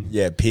win.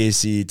 Yeah,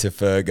 Piercy to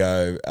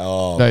Fergo.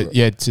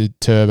 To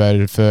Turbo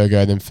to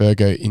Fergo, then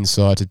Fergo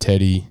inside to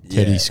Teddy.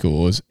 Teddy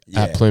scores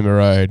at Pluma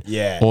Road.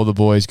 Yeah. All the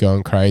boys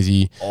going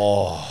crazy.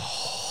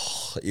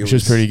 Which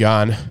was pretty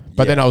gun.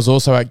 But then I was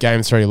also at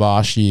Game 3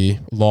 last year,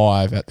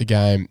 live at the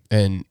game,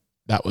 and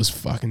that was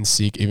fucking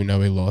sick, even though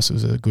we lost. It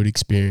was a good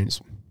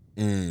experience.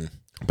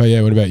 But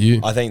yeah, what about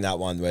you? I think that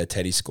one where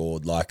Teddy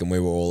scored, like, and we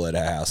were all at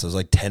our house. There was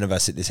like 10 of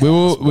us at this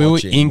house. We were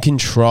in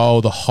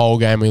control the whole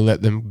game. We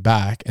let them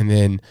back, and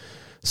then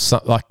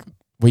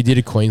we did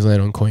a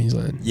Queensland on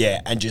Queensland.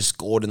 Yeah, and just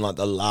scored in like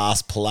the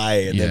last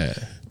play, and then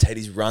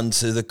Teddy's run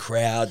to the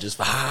crowd, just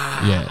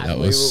that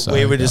was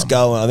we were just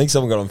going. I think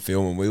someone got on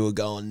film, and we were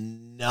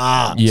going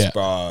nuts,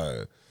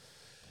 bro.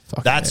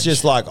 Fucking That's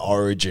just like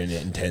Origin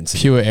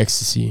intensity, pure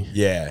ecstasy.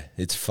 Yeah,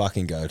 it's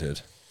fucking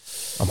goated.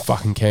 I'm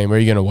fucking keen. Where are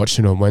you going to watch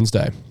it on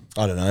Wednesday?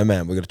 I don't know,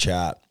 man. We got to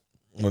chat.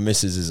 My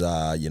missus is,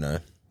 I'm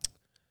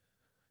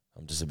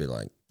just a bit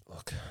like,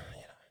 look,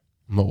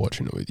 I'm not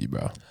watching it with you,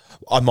 bro.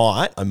 I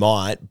might,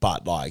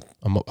 but like,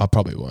 I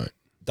probably won't.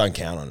 Don't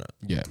count on it.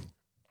 Yeah.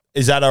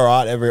 Is that all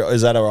right?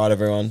 Is that all right,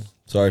 everyone?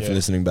 Sorry for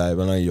listening, babe.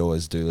 I know you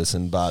always do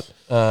listen, but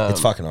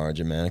it's fucking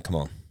Origin, man. Come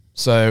on.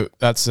 So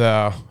that's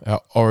our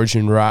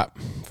Origin wrap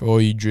for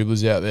all you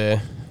dribblers out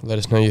there. Let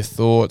us know your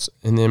thoughts,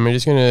 and then we're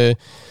just going to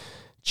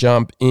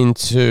jump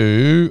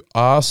into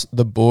Ask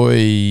the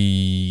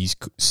Boys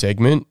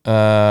segment.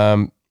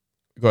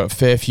 We've got a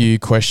fair few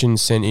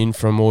questions sent in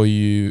from all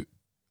you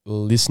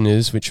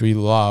listeners, which we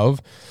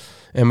love.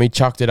 And we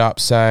chucked it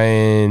up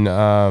saying,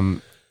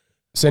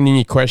 send in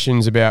your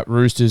questions about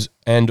Roosters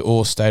and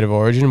or State of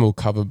Origin. We'll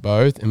cover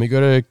both. And we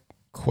got a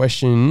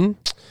question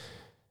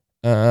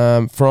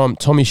from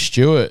Tommy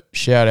Stewart.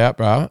 Shout out,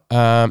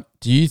 bruh.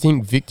 Do you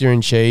think Victor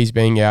and Cheese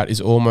being out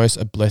is almost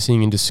a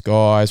blessing in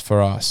disguise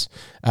for us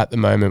at the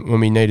moment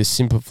when we need to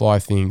simplify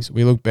things?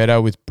 We look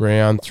better with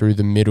Brown through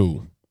the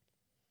middle.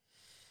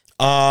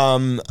 I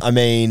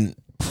mean,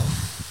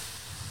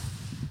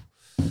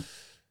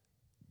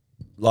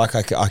 like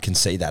I can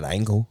see that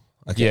angle.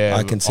 I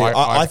can see.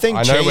 I think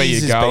I know where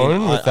you're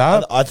going with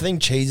that. I think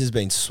Cheese has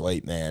been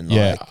sweet, man.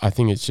 Yeah, I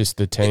think it's just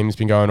the team's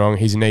been going wrong.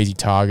 He's an easy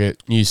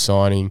target, new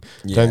signing.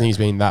 Don't think he's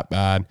been that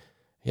bad.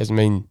 He hasn't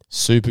been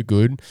super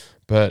good,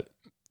 but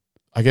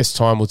I guess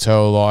time will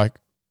tell. Like,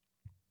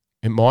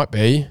 it might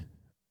be.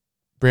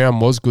 Brown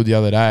was good the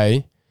other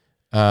day.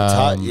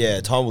 Time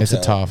will tell. It's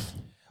a tough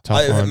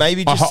one.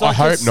 Maybe just I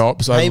hope not,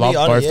 because I love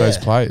both those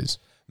players.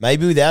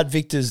 Maybe without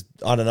Victor's,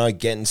 I don't know,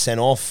 getting sent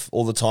off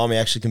all the time, he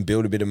actually can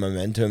build a bit of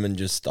momentum and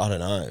just, I don't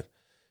know,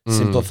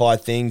 simplify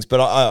things. But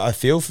I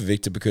feel for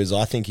Victor because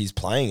I think he's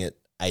playing at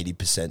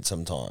 80%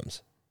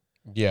 sometimes.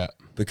 Yeah.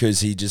 Because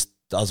he just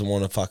doesn't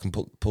want to fucking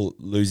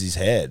lose his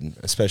head,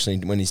 especially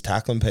when he's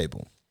tackling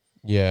people.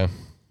 Yeah.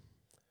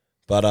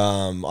 But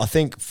I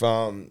think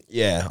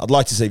I'd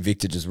like to see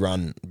Victor just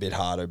run a bit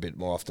harder, a bit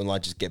more often,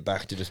 like just get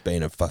back to just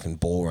being a fucking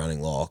ball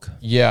running lock.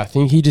 Yeah, I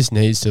think he just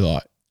needs to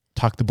like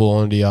tuck the ball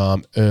under the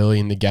arm early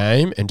in the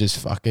game and just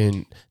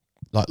fucking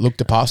like look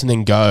to pass and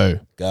then go.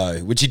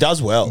 Which he does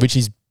well. Which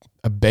he's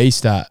a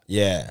beast at.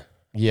 Yeah.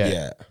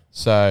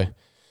 So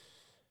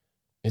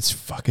it's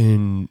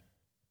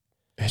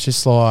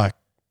just like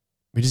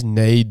we just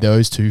need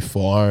those two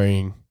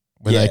firing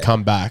when they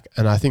come back,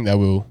 and I think they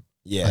will.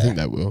 Yeah. I think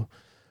they will.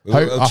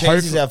 I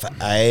hope he's out for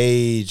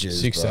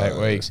ages. 6 to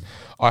 8 weeks.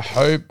 I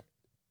hope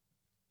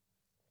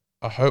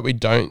we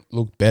don't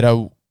look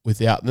better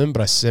without them,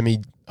 but I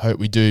semi-hope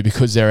we do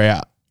because they're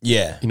out,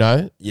 Yeah. you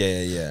know?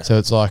 Yeah. So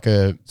it's like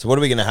a... So what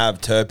are we going to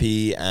have?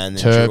 Turpy and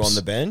then Drew on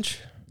the bench?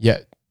 Yeah.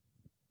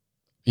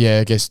 Yeah,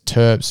 I guess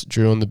Terps,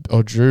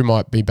 Drew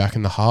might be back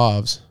in the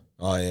halves.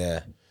 Oh,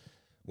 yeah.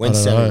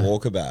 When's Sammy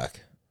Walker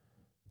back?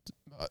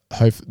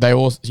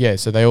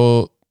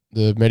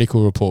 The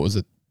medical report was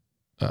that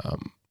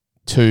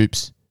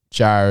Toops,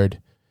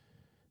 Jared,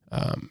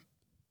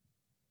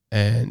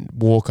 and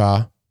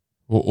Walker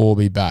will all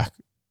be back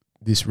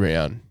this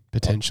round,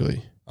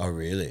 potentially. Oh,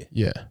 really?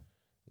 Yeah.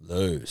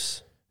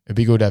 Loose. It'd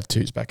be good to have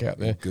Toots back out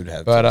there. Good to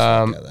have But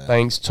Toots back out there.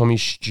 thanks, Tommy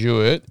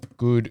Stewart.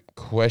 Good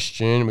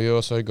question. We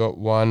also got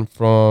one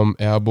from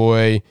our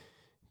boy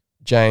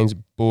James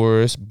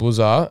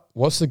Buzzer.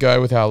 What's the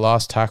go with our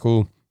last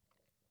tackle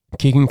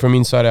kicking from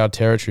inside our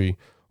territory?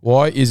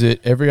 Why is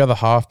it every other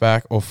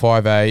halfback or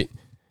 5'8"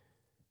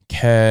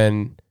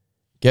 can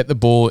get the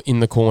ball in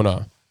the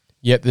corner,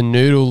 yet the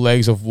noodle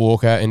legs of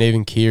Walker and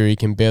even Keary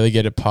can barely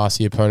get it past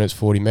the opponent's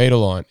 40-metre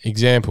line?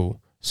 Example,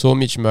 saw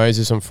Mitch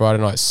Moses on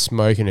Friday night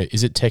smoking it.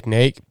 Is it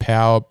technique,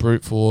 power,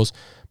 brute force?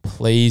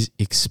 Please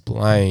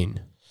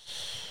explain.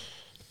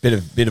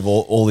 Bit of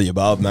all the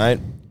above, mate.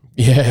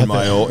 Yeah.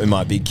 In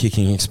my big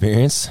kicking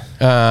experience.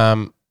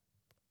 I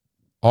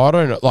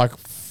don't know. Like,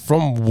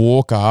 from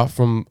Walker,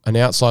 from an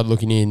outside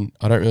looking in,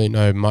 I don't really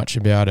know much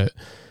about it,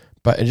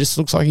 but it just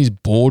looks like his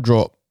ball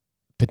drop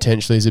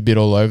potentially is a bit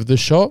all over the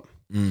shop.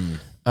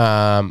 And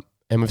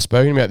we've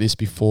spoken about this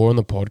before on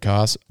the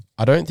podcast.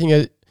 I don't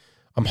think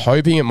I'm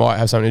hoping it might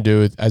have something to do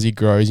with as he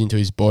grows into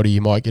his body, he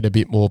might get a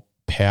bit more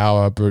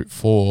power, brute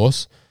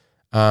force.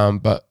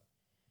 But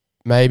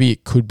maybe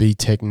it could be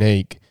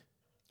technique.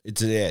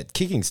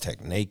 Kicking's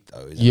technique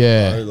though, isn't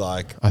it? Bro?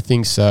 Like, I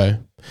think so.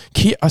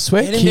 I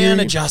swear, get him down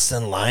to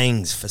Justin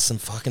Langs for some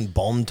fucking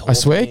bomb talk. I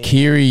swear,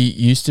 Keary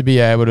used to be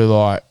able to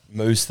like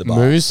moose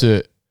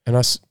it,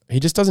 and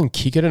he just doesn't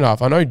kick it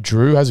enough. I know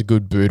Drew has a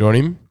good boot on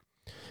him,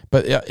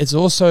 but it's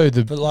also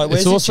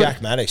where's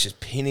Jack Maddox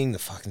just pinning the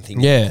fucking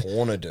thing in the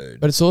corner,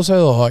 dude? But it's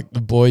also like the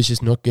boys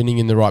just not getting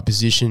in the right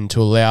position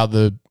to allow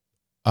the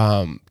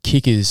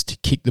kickers to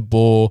kick the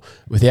ball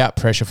without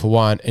pressure for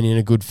one, and in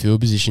a good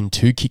field position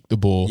to kick the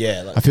ball.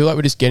 Yeah, I feel like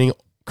we're just getting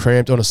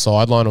cramped on a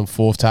sideline on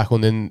fourth tackle,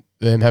 and then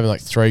them having like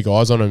three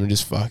guys on them and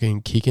just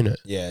fucking kicking it.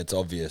 Yeah, it's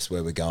obvious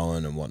where we're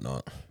going and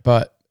whatnot.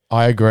 But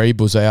I agree,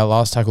 Buzzy. Our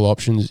last tackle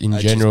options in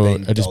general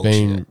have just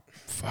been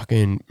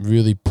fucking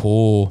really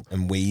poor.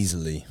 And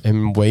Weasley.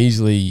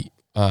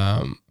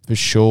 For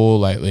sure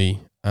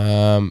lately.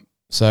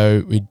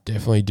 So we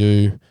definitely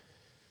do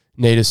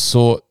need to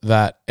sort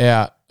that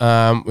out.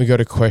 We got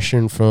a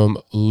question from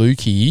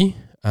Lukey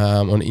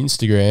on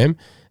Instagram,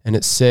 and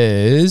it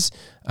says,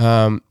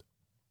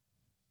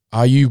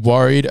 are you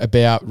worried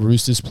about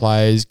Roosters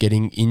players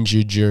getting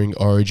injured during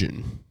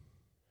Origin?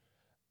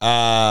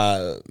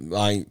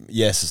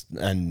 Yes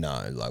and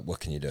no. Like, what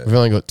can you do? We've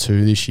only got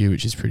 2 this year,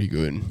 which is pretty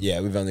good.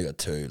 Yeah, we've only got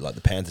 2. Like,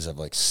 the Panthers have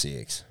like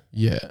 6.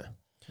 Yeah,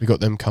 we got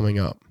them coming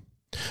up.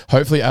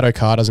 Hopefully, Addo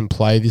Carr doesn't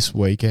play this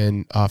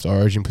weekend after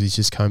Origin because he's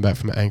just coming back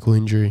from an ankle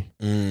injury.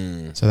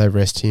 So they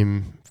rest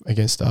him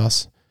against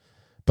us.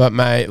 But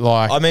mate,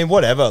 like, I mean,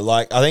 whatever.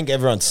 Like, I think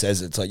everyone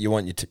says it's like you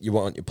want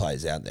your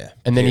players out there.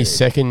 And then his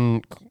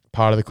second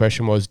part of the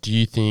question was, do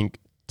you think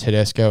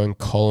Tedesco and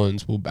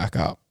Collins will back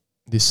up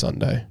this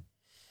Sunday?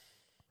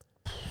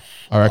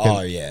 I reckon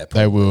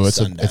they will. It's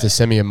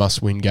a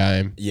must-win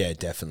game. Yeah,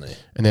 definitely.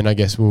 And then I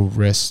guess we'll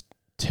rest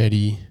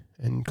Teddy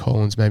and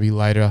Collins maybe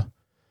later.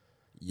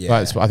 Yeah,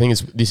 but I think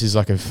this is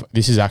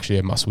actually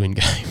a must-win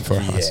game for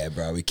us. Yeah,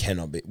 bro, we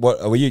cannot be.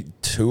 What are we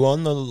 2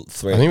 on the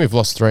 3? I think we've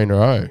lost 3 in a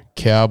row.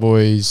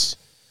 Cowboys,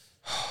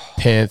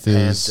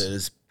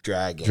 Panthers,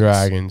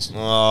 Dragons.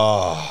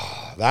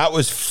 Oh, that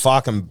was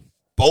fucking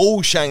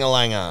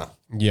bullshangalanga.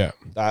 Yeah,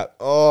 not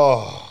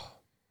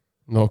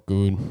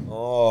good.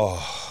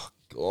 Oh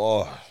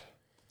god,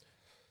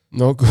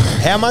 not good.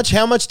 How much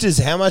does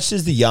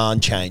the yarn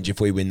change if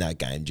we win that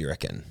game? Do you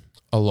reckon?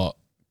 A lot.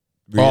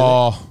 Really?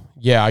 Oh.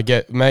 Yeah, I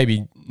get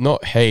maybe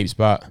not heaps,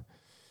 but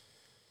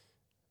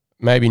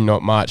maybe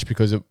not much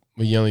because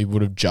we only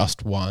would have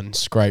just won,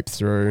 scraped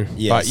through.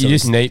 Yeah, but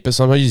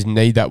sometimes you just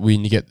need that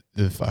win to get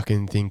the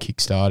fucking thing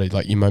kick-started,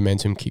 like your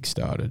momentum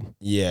kick-started.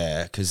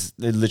 Yeah, because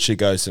it literally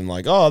goes from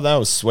like, oh, that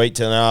was sweet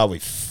to now we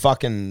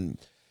fucking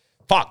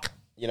fuck,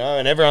 you know,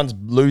 and everyone's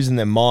losing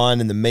their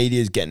mind and the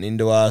media's getting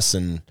into us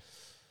and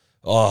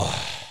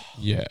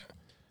yeah.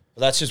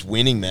 That's just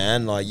winning,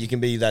 man. Like, you can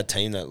be that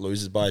team that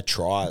loses by a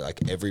try,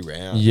 like, every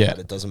round. Yeah. But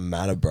it doesn't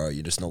matter, bro.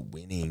 You're just not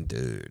winning,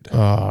 dude.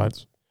 Oh,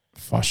 it's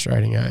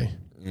frustrating, eh?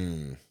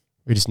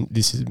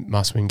 This is a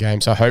must-win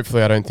game. So,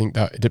 hopefully, I don't think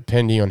that,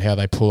 depending on how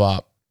they pull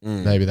up,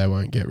 maybe they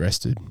won't get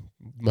rested.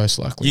 Most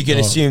likely. You can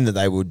assume that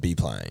they would be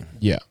playing.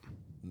 Yeah.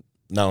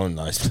 No one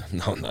knows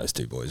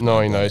 2 boys. No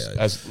one knows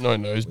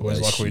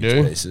boys like we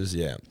do. Pieces,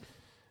 yeah.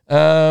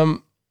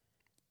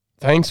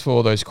 Thanks for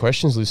all those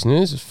questions,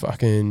 listeners.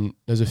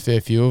 There's a fair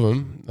few of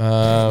them.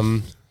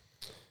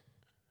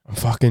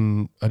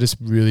 I just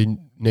really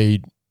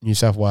need New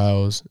South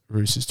Wales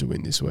Roosters to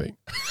win this week.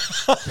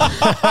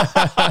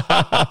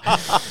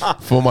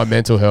 For my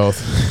mental health.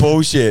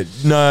 Bullshit.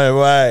 No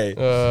way.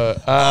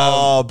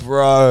 Bro.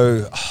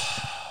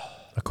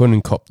 I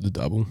couldn't cop the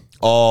double.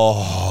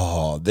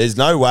 Oh, there's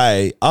no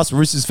way. Us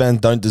Roosters fans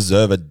don't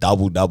deserve a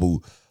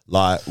double-double.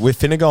 Like, we're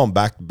finna go on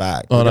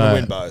back-to-back. We're going to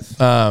win both.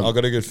 I've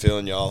got a good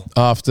feeling, y'all.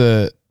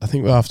 After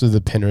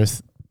the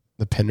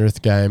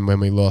Penrith game when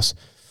we lost,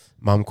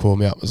 Mum called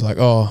me up, was like,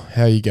 "Oh,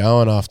 how you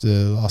going after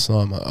last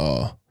night?" I'm like,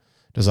 "Oh,"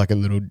 just like a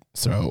little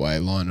throwaway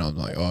line. And I'm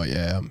like, "Oh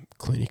yeah, I'm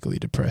clinically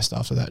depressed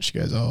after that." She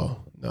goes, "Oh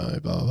no,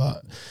 blah blah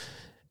blah,"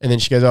 and then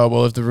she goes, "Oh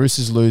well, if the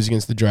Roosters lose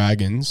against the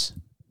Dragons,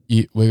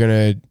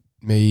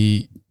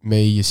 me,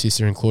 your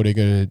sister and Claudia are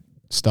gonna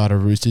start a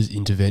Roosters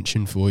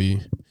intervention for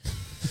you."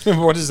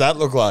 What does that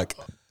look like?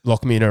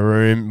 Lock me in a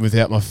room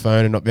without my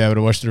phone and not be able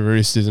to watch the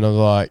Roosters. And I was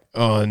like,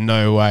 "Oh,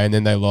 no way." And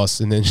then they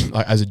lost. And then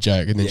like as a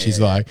joke. And then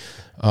she's like,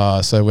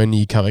 "So when are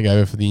you coming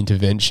over for the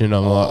intervention?"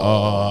 I'm like,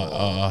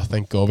 oh,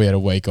 thank God we had a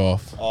week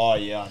off. Oh,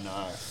 yeah, I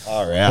know.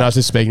 All right. And I was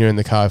just speaking to her in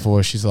the car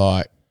before. She's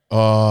like,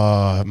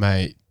 "Oh,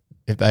 mate,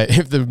 if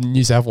the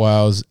New South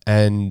Wales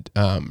and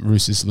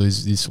Roosters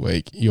lose this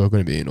week, you're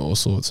going to be in all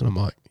sorts." And I'm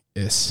like,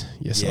 yes,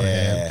 I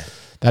am.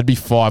 That'd be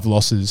 5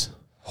 losses.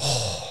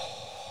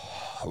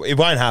 It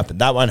won't happen.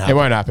 That won't happen. It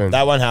won't happen.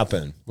 That won't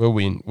happen. We'll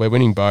win. We're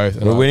winning both.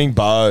 We're winning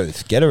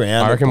both. Get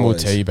around. I reckon we'll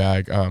boys.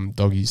 teabag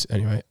doggies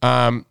anyway.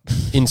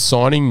 In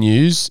signing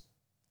news,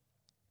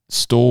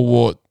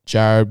 stalwart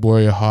Jared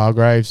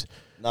Warrior-Hargraves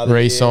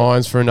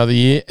re-signs for another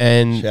year,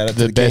 and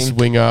the best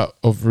winger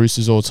of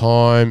Roosters all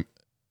time,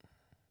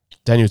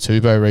 Daniel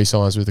Tupou,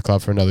 re-signs with the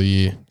club for another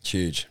year.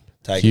 Huge.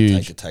 Take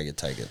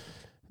it.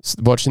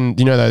 Watching,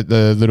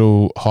 the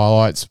little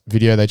highlights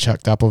video they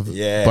chucked up of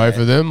both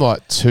of them,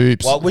 like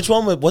Tupes. Well,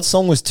 what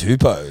song was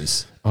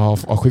Tupou's? I'll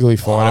quickly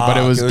find it, but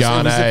it was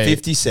Ghana. Was it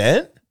 50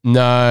 Cent?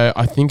 No,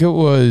 I think it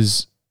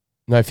was.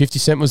 No, 50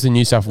 Cent was the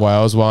New South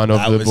Wales one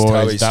of the boys.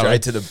 Totally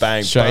straight to the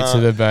bank. Straight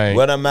to the bank.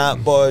 When I'm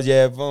out, boys,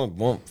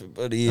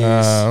 what he is.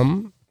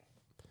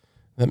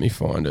 Let me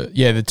find it.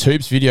 Yeah, the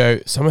Tubes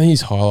video, some of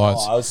his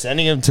highlights. I was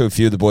sending them to a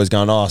few of the boys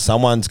going,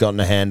 someone's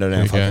gotten a hand on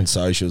our fucking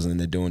socials and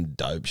they're doing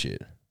dope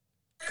shit.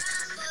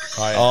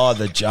 Oh,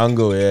 the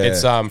jungle, yeah.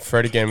 It's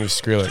Fred again with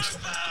Skrillex.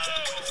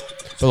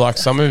 But like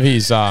some of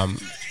his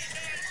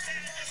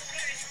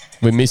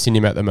we're missing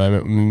him at the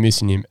moment. We're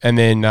missing him. And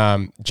then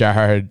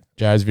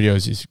Jared's video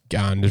is just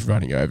gun, just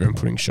running over and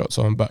putting shots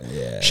on. But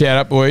shout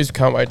out, boys.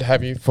 Can't wait to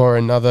have you for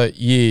another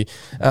year.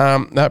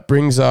 That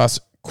brings us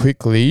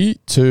quickly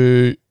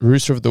to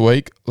Rooster of the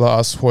Week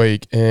last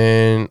week.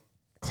 And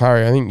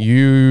Clary, I think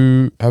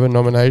you have a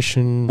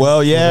nomination.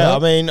 Well, yeah. I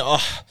mean,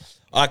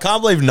 I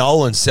can't believe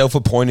Nolan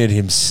self-appointed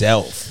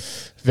himself.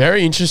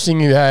 Very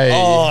interesting, eh?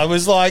 I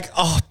was like,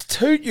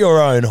 toot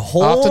your own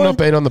horn. After not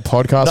being on the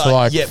podcast for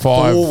like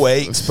 4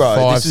 weeks,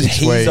 bro. This is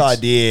his weeks.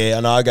 idea.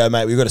 And I go,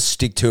 mate, we've got to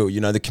stick to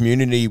it. The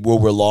community will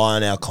rely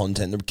on our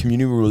content. The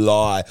community will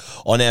rely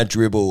on our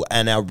dribble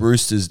and our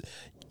Roosters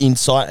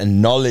insight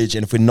and knowledge.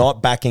 And if we're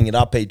not backing it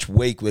up each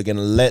week, we're going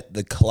to let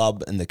the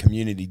club and the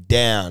community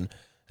down.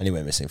 And he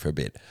went missing for a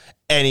bit.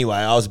 Anyway,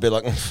 I was a bit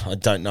like, I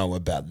don't know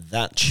about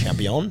that,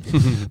 champion.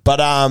 But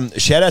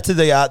shout out to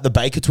the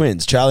Baker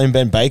twins, Charlie and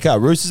Ben Baker,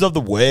 Roosters of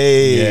the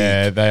Week.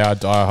 Yeah, they are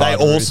diehard. They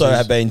also Roosters.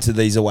 have been to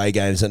these away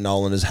games that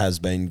Nolan has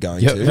been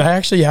going to. They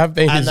actually have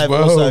been and as well. And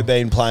they've also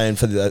been playing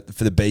for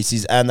the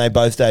Beasties, and they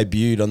both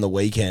debuted on the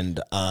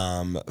weekend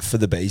for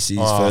the Beasties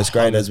first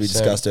grade, 100%. As we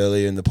discussed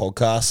earlier in the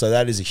podcast. So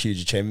that is a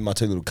huge achievement. My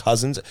 2 little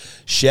cousins.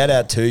 Shout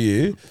out to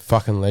you.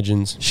 Fucking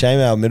legends. Shame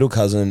our middle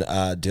cousin,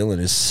 Dylan,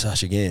 is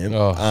such a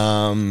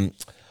gam.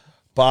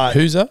 But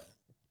who's that?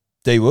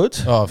 D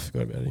Woods. I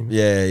forgot about him.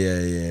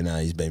 Yeah. No,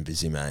 he's been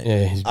busy, mate.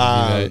 Yeah, he's busy,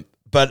 mate.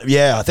 But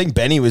yeah, I think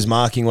Benny was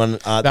marking one.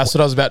 That's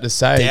what I was about to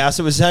say.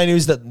 Dowser was saying he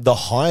was the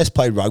highest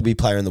paid rugby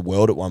player in the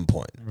world at one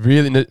point.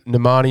 Really,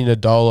 Nemani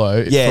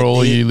Nadolo, for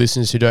all you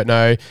listeners who don't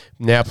know,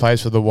 now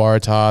plays for the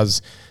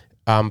Waratahs,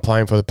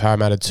 playing for the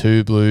Parramatta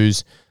 2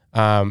 Blues,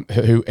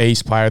 who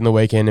East player in the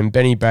weekend. And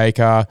Benny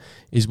Baker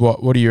is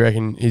what do you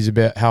reckon? He's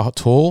about how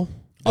tall?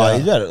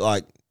 He's about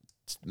like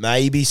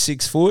maybe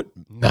 6 foot.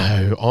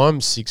 No,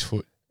 I'm 6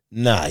 foot.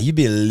 Nah, you'd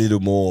be a little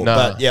more. Nah.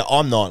 But yeah,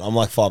 I'm not. I'm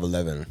like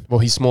 5'11". Well,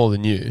 he's smaller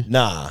than you.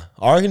 Nah,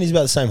 I reckon he's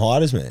about the same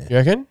height as me. You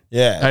reckon?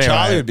 Yeah. Anyway,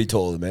 Charlie would be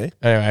taller than me.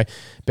 Anyway,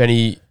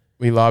 Benny,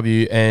 we love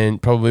you,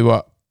 and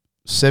probably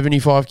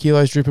 75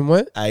 kilos dripping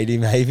wet? 80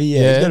 maybe,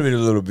 yeah. He's got a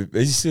little bit.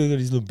 Has he still got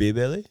his little beer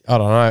belly? I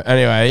don't know.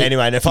 Anyway,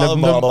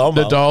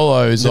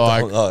 Nadolo is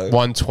like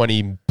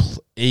 120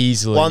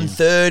 easily.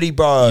 130,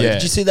 bro. Yeah.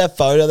 Did you see that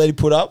photo that he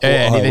put up?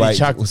 Yeah, and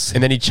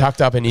then he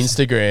chucked up an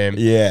Instagram.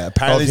 Yeah,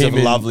 apparently he's a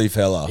lovely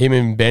fella. Him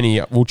and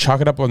Benny. We'll chuck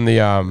it up on the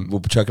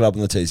We'll chuck it up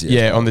on the TCS.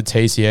 Yeah, on the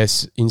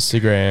TCS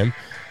Instagram.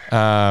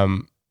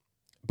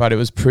 But it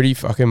was pretty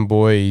fucking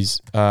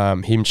boys.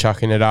 Him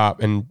chucking it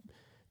up and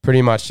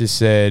pretty much just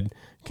said,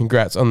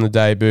 "Congrats on the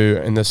debut,"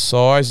 and the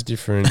size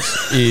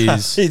difference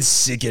is it's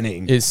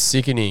sickening. It's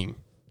sickening.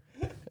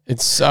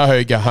 It's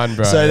so gun,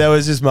 bro. So there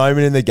was this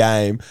moment in the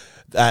game.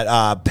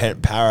 at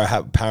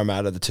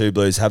Parramatta, the two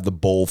Blues have the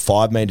ball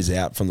 5 metres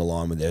out from the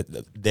line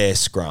with their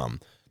scrum.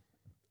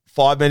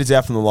 5 metres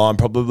out from the line,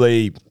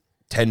 probably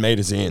 10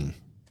 metres in.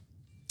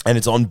 And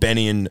it's on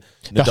Benny and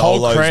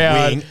Nadolo's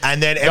wing.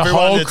 And then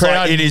everyone,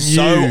 it is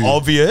so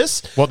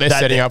obvious what they're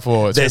setting up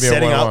for. They're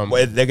setting up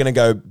where they're going to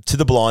go to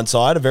the blind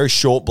side, a very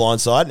short blind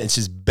side. And it's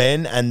just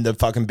Ben and the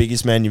fucking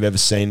biggest man you've ever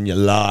seen in your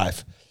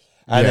life.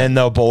 And then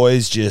the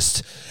boys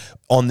just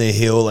on the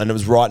hill, and it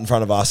was right in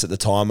front of us at the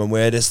time, and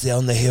we're just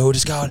on the hill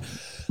just going,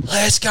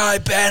 let's go,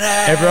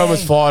 Benny. Everyone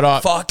was fired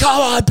up.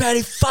 Come on,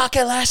 Benny,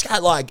 fucking let's go.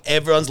 Like,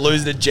 everyone's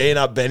losing a G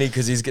up Benny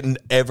because he's getting,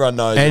 everyone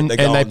knows and that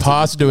they're going they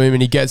pass it to him,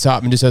 and he gets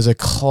up and just has a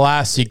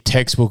classic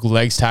textbook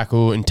legs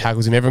tackle and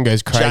tackles him. Everyone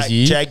goes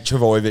crazy. Jake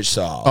Trbojevic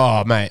style.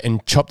 Oh, mate,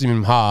 and chopped him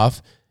in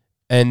half,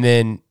 and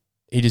then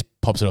he just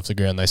pops it off the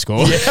ground. They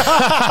score.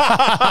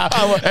 Yeah.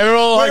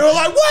 Everyone we were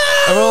like,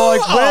 wow. And we're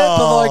like, where?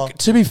 But like,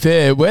 to be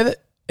fair,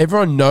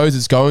 everyone knows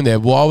it's going there.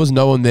 Why was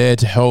no one there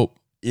to help?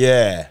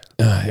 Yeah.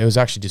 It was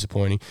actually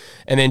disappointing.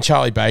 And then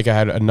Charlie Baker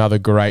had another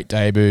great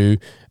debut,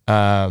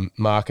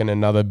 marking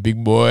another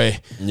big boy.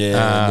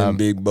 Yeah, them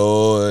big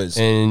boys.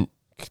 And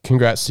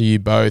congrats to you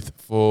both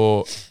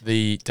for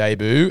the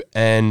debut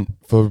and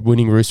for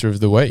winning Rooster of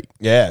the Week.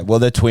 Yeah, well,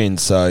 they're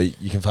twins, so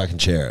you can fucking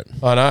share it.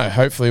 I know.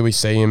 Hopefully we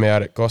see him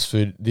out at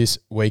Gosford this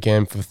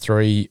weekend for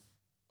 3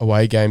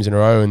 away games in a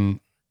row, and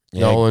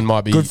Nolan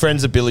might be... Good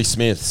friends of Billy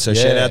Smith, so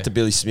shout out to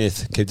Billy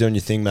Smith. Keep doing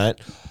your thing, mate.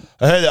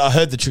 I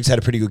heard the Chooks had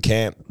a pretty good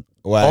camp.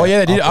 Oh, yeah,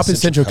 they did up in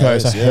Central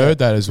Coast. I heard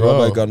that as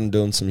well. Robbo got him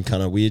doing some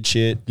kind of weird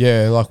shit.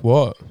 Yeah, like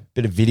what?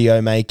 Bit of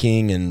video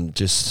making and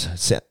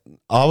just...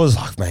 I was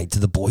like, mate, do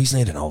the boys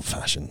need an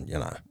old-fashioned,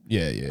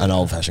 Yeah. An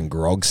old-fashioned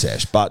grog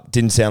sesh, but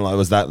didn't sound like it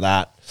was that.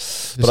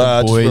 Just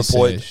a boys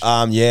report,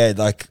 sesh.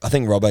 like I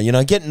think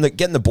Robbo,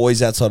 getting the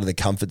boys outside of the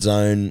comfort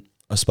zone,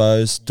 I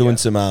suppose, doing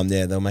some,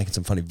 they were making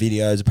some funny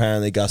videos.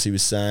 Apparently, Gussie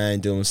was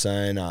saying,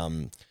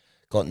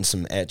 gotten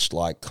some etched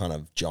like kind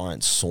of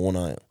giant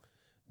sauna,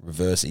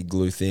 reverse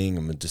igloo thing,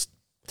 and just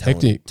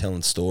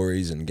telling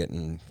stories and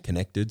getting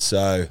connected.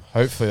 So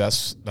hopefully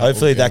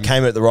that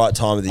came at the right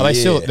time of the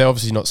year. They're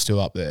obviously not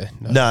still up there.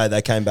 No,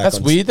 they came back. That's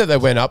weird that they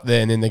went up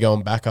there and then they're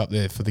going back up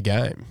there for the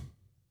game.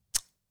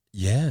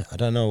 Yeah, I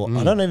don't know.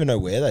 I don't even know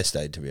where they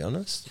stayed, to be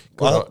honest.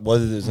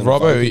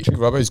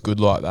 Robbo's good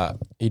like that.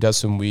 He does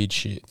some weird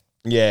shit.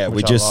 Yeah,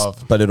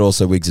 but it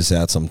also wigs us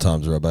out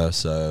sometimes, Robbo.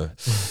 So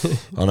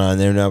I know. And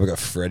then now we've got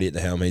Freddie at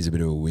the helm. He's a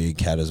bit of a weird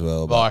cat as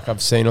well. Like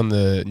I've seen on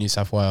the New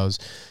South Wales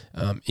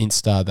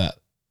Insta that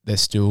they're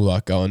still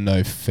like going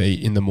no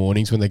feet in the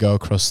mornings when they go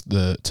across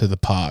to the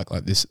park,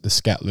 like the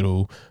scat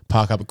little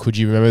park up at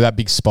Coogee. Remember that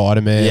big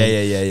Spider-Man?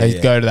 Yeah. They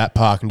go to that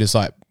park and just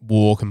like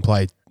walk and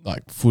play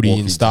like footy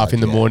and stuff in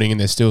the morning, and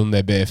they're still in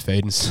their bare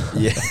feet and stuff.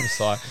 Yeah. It's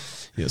like,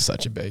 you're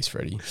such a beast,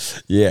 Freddie.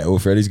 Yeah, well,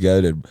 Freddie's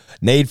goated.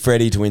 Need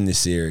Freddie to win this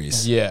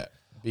series. Yeah.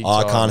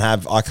 I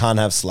can't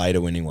have Slater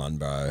winning one,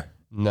 bro.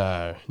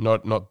 No,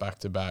 not back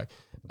to back.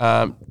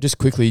 Just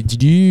quickly,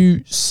 did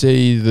you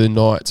see the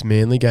Knights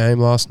Manly game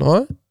last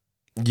night?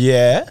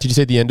 Yeah. Did you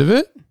see the end of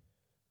it?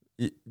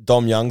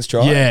 Dom Young's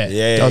try?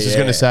 Yeah. I was just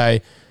going to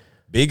say,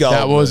 big old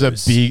that was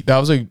moves.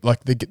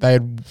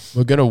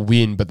 were going to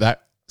win, but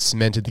that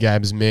cemented the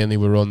game as Manly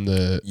were on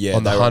the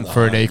hunt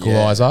for an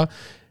equaliser.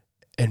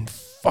 Yeah. And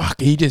fuck,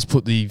 he just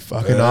put the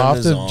fucking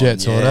after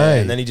jets on, eh?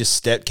 And then he just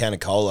stepped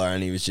Canicola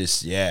and he was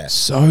just,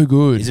 so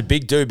good. He's a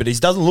big dude, but he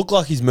doesn't look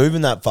like he's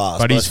moving that fast.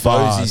 But he's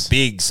fast. He's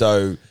big,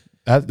 so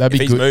that'd be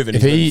he's good. Moving,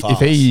 if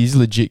he is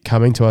legit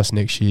coming to us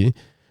next year,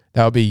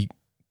 that would be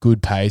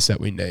good pace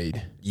that we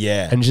need.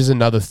 Yeah. And just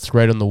another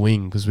thread on the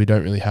wing because we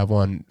don't really have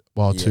one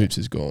while Toops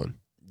is gone.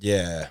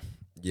 Yeah.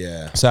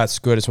 So that's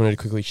good. I just wanted to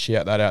quickly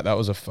shout that out. That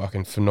was a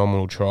fucking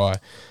phenomenal try.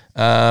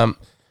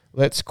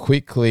 Let's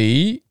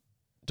quickly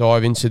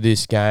dive into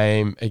this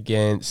game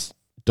against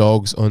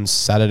Dogs on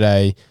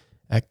Saturday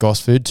at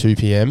Gosford, 2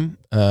 p.m.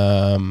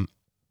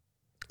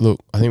 Look,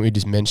 I think we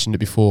just mentioned it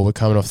before. We're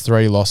coming off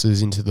 3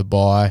 losses into the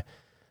bye.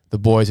 The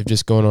boys have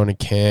just gone on a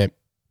camp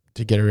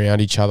to get around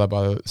each other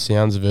by the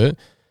sounds of it.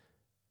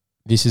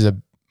 This is a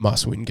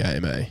must-win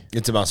game, eh?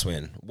 It's a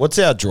must-win. What's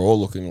our draw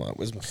looking like?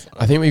 Where's my phone?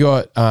 I think we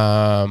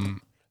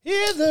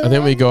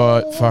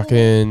got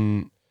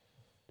fucking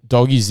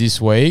Doggies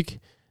this week.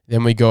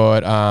 Then we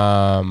got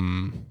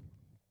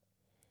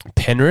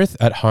Penrith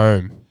at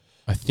home,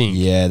 I think.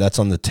 Yeah, that's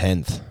on the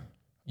 10th.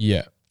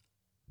 Yeah.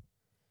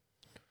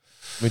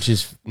 Which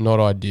is not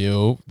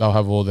ideal. They'll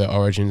have all their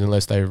origins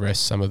unless they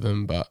rest some of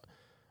them, but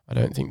I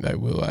don't think they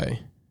will, eh?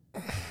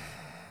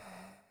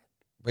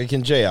 We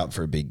can G up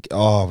for a big...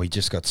 Oh, we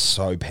just got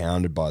so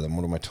pounded by them.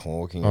 What am I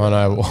talking about?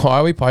 I know. Why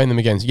are we playing them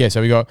against... Yeah, so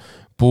we got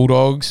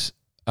Bulldogs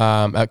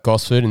at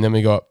Gosford, and then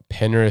we got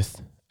Penrith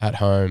at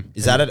home.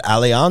 Is that at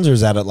Allianz or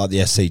is that at like the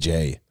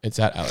SCG? It's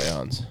at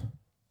Allianz.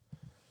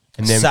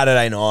 And then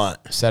Saturday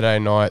night,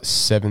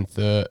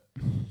 7:30.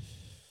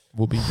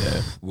 We'll be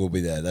there. We'll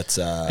be there. That's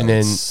and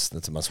then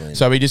that's a must-win.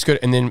 So we just got...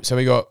 And then... So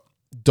we got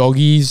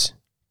Doggies,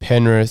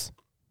 Penrith,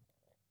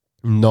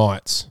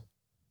 Knights.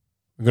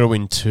 We've got to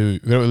win 2.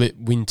 We've got to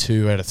win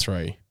 2 out of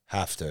 3.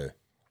 Have to.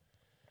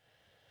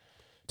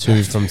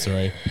 2 from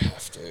 3.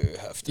 Have to.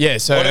 Yeah,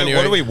 so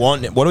what do we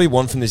want? What do we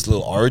want from this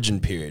little Origin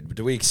period?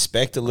 Do we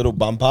expect a little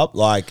bump up?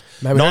 Like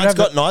Mate,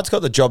 Knights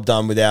got the job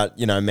done without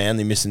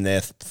Manly missing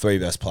their 3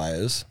 best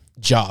players.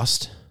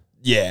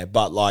 Yeah,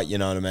 but like you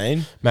know what I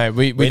mean, mate.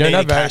 We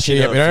don't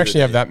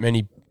actually have that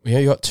many.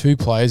 We got 2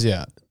 players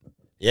out.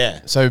 Yeah,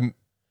 so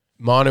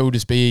Mana will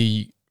just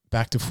be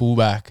back to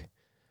fullback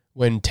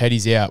when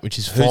Teddy's out, which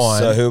is fine.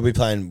 So who will be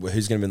playing?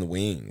 Who's going to be in the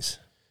wings?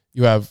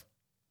 You have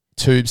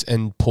Tubes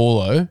and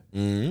Paulo.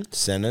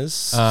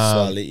 Centers,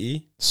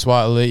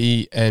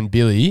 Swaliti and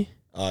Billy.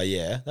 Oh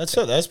yeah,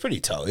 that's pretty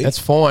toey. That's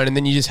fine, and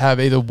then you just have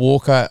either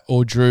Walker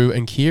or Drew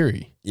and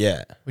Kiri.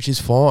 Yeah, which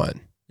is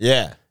fine.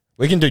 Yeah,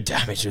 we can do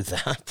damage with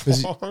that.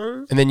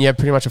 And then you have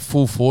pretty much a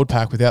full forward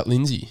pack without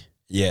Lindsay.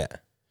 Yeah,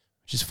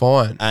 which is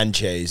fine. And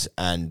Cheese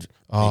and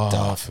Victor.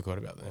 I forgot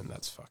about them.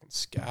 That's fucking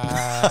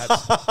scat.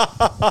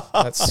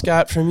 That's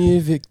scat from you,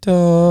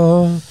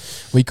 Victor.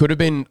 We could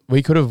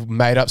have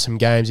made up some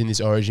games in this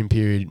Origin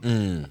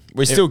period.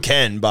 We still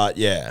can, but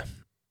yeah.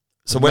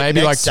 So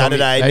maybe next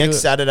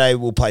Saturday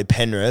we'll play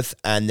Penrith,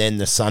 and then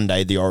the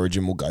Sunday the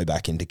Origin will go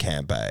back into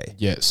Camp A.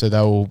 Yeah, so they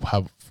will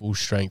have full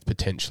strength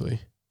potentially.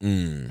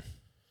 Which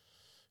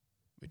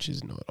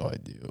is not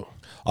ideal.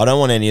 I don't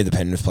want any of the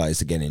Penrith players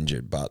to get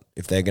injured, but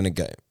if they're going to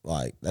go,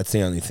 like, that's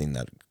the only thing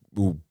that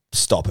will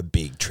stop a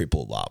big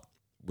triple up.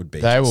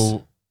 They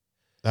will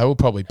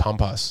probably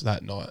pump us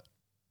that night.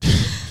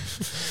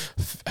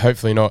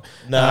 Hopefully not.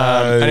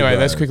 No. Anyway,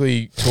 let's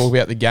quickly talk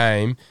about the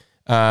game.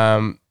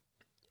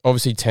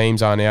 Obviously,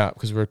 teams aren't out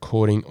because we're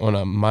recording on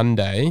a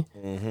Monday.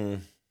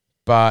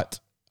 But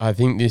I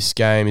think this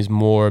game is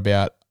more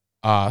about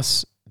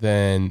us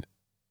than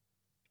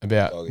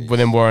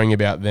worrying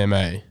about them,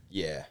 eh?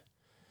 Yeah.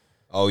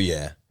 Oh,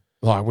 yeah.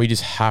 Like, we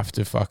just have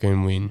to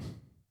fucking win.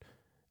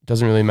 It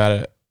doesn't really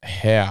matter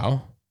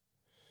how.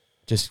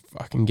 Just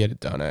fucking get it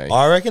done, eh?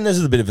 I reckon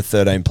there's a bit of a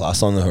 13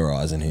 plus on the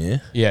horizon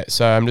here. Yeah,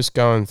 so I'm just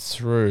going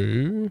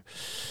through.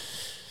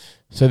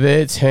 So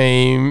their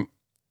team,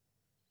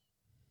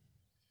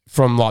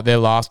 from like their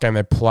last game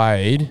they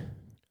played,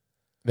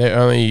 their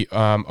only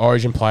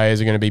Origin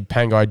players are going to be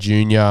Pangai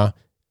Jr.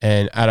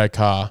 and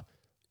Adokar.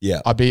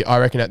 Yeah. I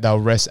reckon that they'll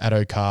rest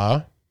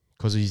Adokar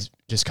because he's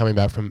just coming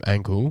back from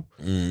ankle.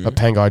 But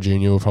Pangai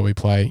Jr. will probably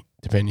play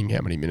depending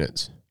how many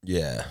minutes.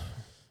 Yeah.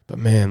 But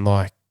man,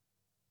 like,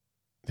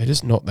 they're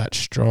just not that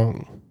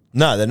strong.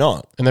 No, they're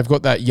not. And they've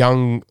got that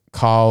young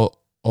Carl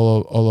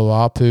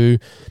Ololapu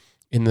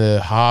in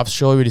the halves.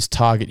 Surely we just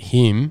target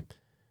him.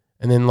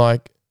 And then,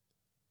 like,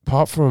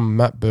 apart from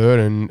Matt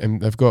Burton,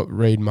 and they've got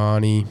Reid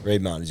Marnie.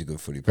 Reid Marnie's a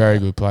good footy player. Very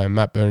good player.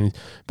 Matt Burton.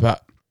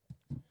 But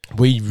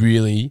we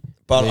really...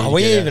 But are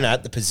we even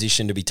at the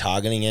position to be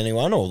targeting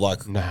anyone? Or,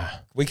 like, nah,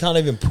 we can't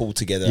even pull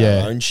together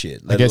our own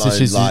shit. I guess it's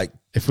just... like,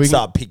 if we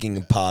start picking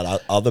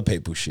apart other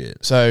people's shit.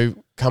 So,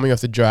 coming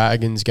off the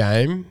Dragons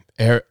game...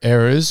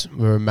 Errors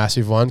were a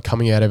massive one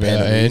coming out of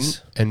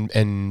penalties. Our end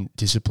and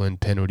disciplined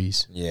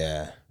penalties.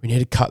 Yeah. We need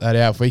to cut that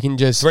out. If we can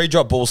just... 3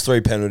 drop balls,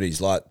 3 penalties.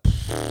 Like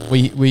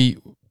We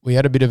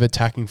had a bit of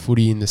attacking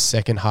footy in the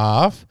second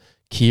half.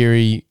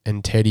 Kiri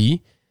and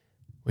Teddy.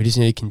 We just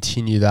need to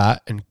continue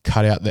that and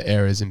cut out the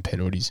errors and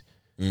penalties.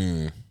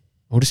 We'll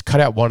just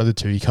cut out one of the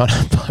two. You can't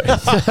have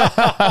both.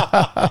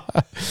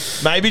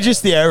 Maybe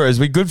just the errors.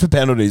 We're good for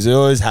penalties. We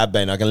always have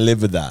been. I can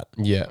live with that.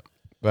 Yeah.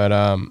 But,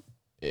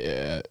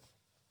 yeah...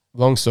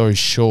 Long story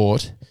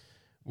short,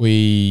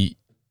 we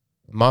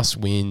must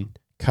win,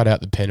 cut out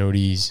the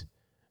penalties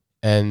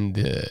and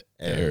the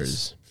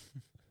errors.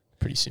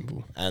 Pretty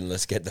simple. And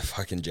let's get the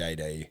fucking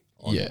JD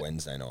on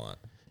Wednesday night.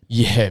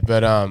 Yeah,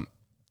 but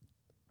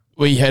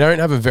we don't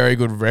have a very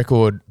good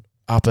record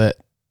up at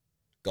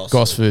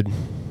Gosford.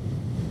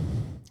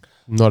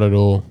 Not at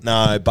all.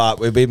 No, but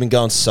we've been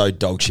going so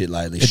dog shit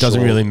lately. It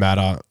doesn't really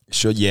matter.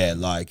 Sure, yeah,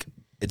 like,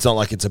 it's not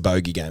like it's a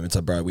bogey game. It's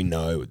like, bro, we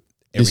know...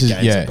 Every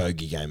game's a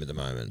bogey game at the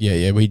moment.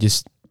 Yeah. We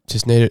just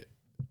need it.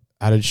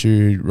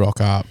 Attitude, rock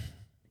up,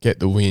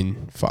 get the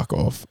win, fuck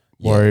off.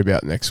 Worry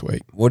about next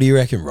week. What do you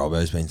reckon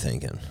Robbo's been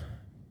thinking?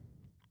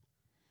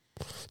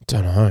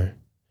 Don't know.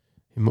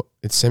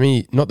 It's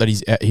semi. Not that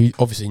he's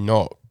obviously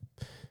not,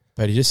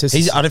 but he just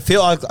says I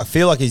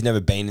feel like he's never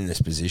been in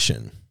this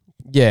position.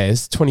 Yeah,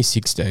 it's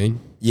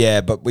 2016.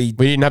 Yeah, but we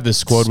didn't have the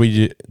squad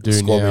we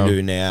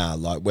do now,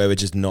 like where we're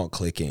just not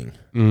clicking.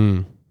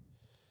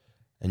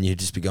 And you'd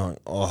just be going,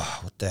 oh,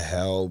 what the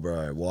hell,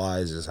 bro? Why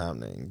is this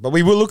happening? But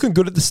we were looking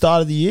good at the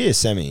start of the year,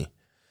 Semi.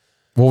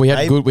 Well, we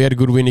had a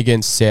good win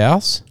against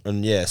South.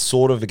 And yeah,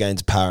 sort of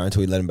against Para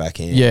until we let him back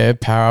in. Yeah,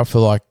 Para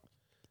for like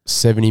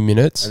 70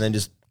 minutes. And then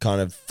just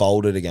kind of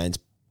folded against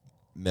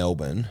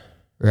Melbourne.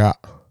 Yeah.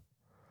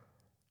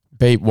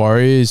 Beat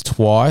Warriors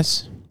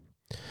twice.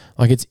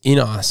 Like, it's in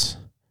us.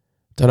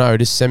 Don't know,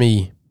 just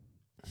Semi...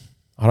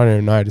 I don't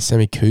even know, just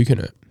Semi cooking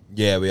it.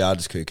 Yeah, we are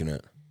just cooking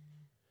it.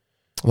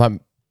 Like...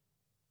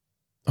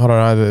 I don't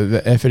know,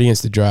 the effort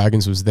against the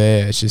Dragons was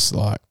there. It's just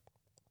like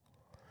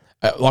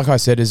I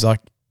said, is like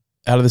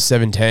out of the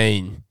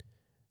 17,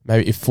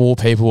 maybe if 4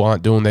 people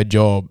aren't doing their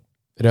job,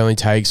 it only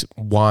takes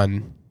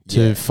 1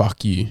 to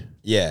fuck you.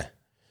 Yeah.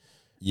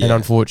 Yeah. And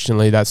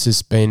unfortunately, that's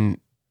just been,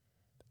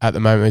 at the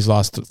moment, his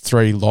last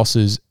 3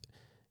 losses.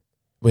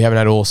 We haven't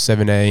had all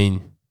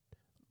 17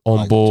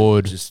 on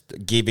board. Just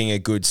giving a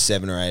good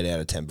 7 or 8 out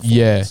of 10 performance.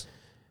 Yeah.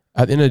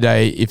 At the end of the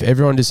day, if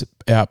everyone just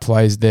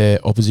outplays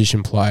their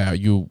opposition player,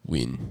 you'll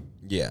win.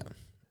 Yeah.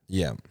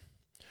 Yeah.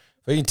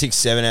 If we can tick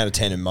 7 out of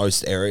 10 in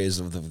most areas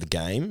of the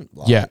game.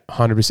 Like, Yeah,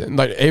 100%.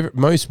 Like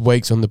most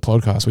weeks on the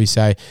podcast, we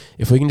say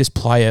if we can just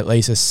play at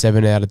least a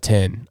 7 out of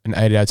 10, an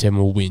 8 out of 10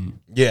 will win.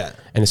 Yeah.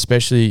 And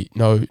especially,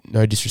 no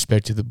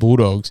disrespect to the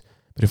Bulldogs,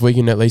 but if we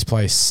can at least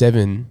play a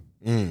 7,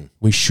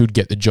 we should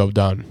get the job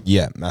done.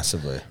 Yeah,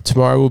 massively.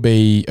 Tomorrow will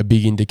be a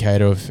big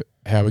indicator of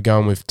how we're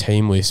going with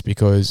team lists,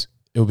 because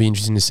it'll be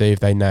interesting to see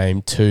if they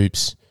name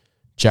Toops,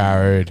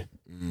 Jared,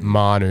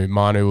 Manu.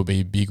 Manu will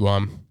be a big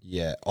one.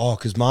 Yeah. Oh,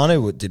 because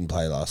Manu didn't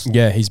play last night.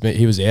 Yeah,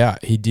 he was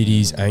out. He did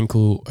his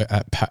ankle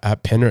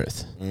at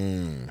Penrith.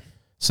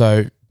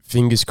 So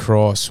fingers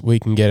crossed we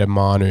can get a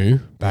Manu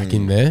back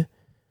in there,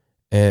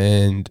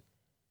 and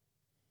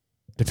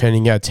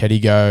depending how Teddy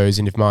goes,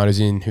 and if Manu's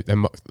in,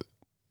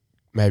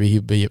 maybe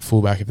he'll be at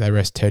fullback if they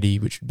rest Teddy,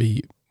 which would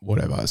be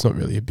whatever. It's not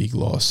really a big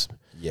loss.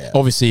 Yeah.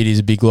 Obviously, it is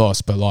a big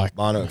loss, but like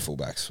Manu at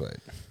fullback, sweet.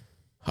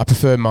 I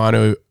prefer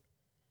Manu.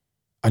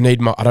 I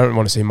don't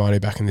want to see Manu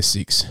back in the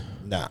 6.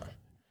 Nah.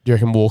 Do you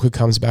reckon Walker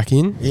comes back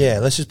in? Yeah,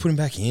 let's just put him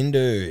back in,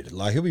 dude.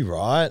 Like, he'll be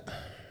right.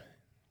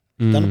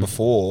 Done it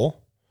before.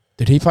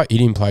 Did he play? He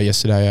didn't play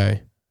yesterday, eh?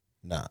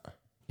 Nah.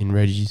 In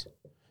Reggie's.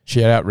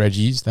 Shout out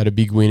Reggie's. They had a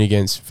big win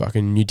against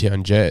fucking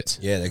Newtown Jets.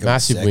 Yeah, they got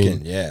massive second.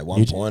 win. Yeah,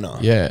 1-pointer.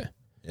 Yeah.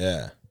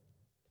 Yeah.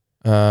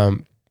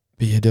 But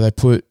yeah, do they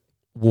put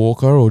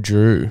Walker or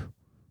Drew?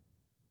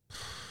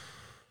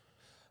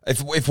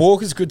 If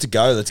Walker's good to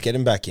go, let's get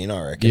him back in,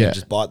 I reckon. Yeah. And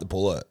just bite the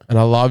bullet. And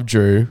I love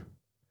Drew,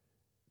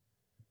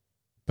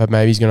 but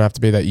maybe he's going to have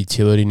to be that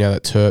utility now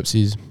that Terps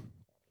is.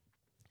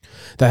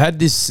 They had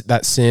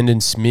that Sandon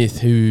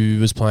Smith who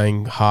was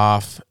playing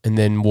half, and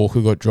then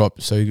Walker got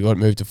dropped, so he got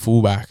moved to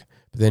fullback.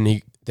 But then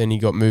he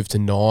got moved to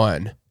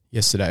 9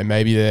 yesterday.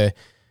 Maybe they're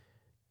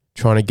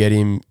trying to get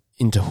him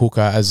into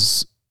hooker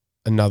as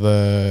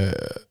another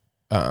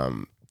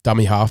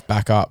dummy half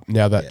backup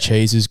now that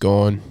Cheese is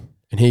gone,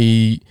 and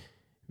he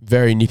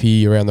very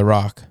nippy around the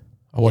ruck.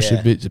 I watched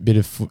a bit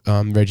of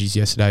Reggie's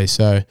yesterday,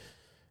 so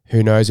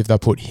who knows if they'll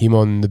put him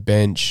on the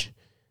bench,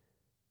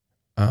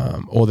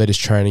 or they're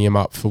just training him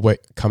up for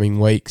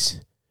coming weeks.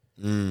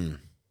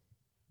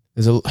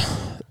 There's a.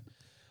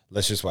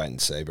 Let's just wait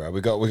and see, bro. I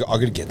got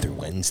to get through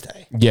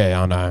Wednesday.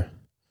 Yeah, I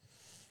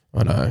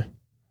know.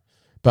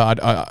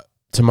 But I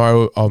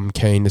tomorrow I'm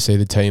keen to see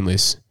the team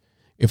list.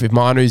 If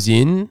Manu's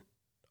in,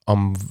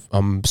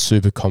 I'm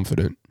super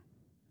confident.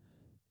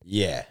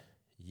 Yeah,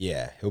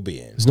 he'll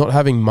be in. It's not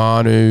having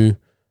Manu,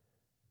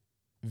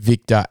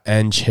 Victor,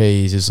 and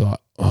Cheese is like,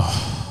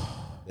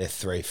 they're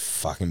 3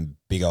 fucking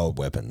big old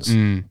weapons.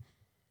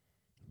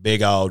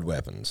 Big old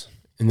weapons.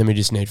 And then we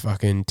just need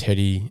fucking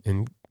Teddy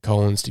and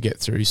Collins to get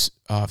through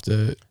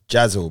after.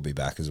 Jazza will be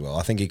back as well.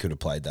 I think he could have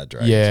played that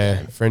Dragons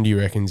game. Friendy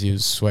reckons he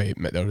was sweet.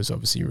 They was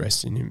obviously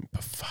resting him.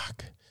 But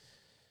fuck.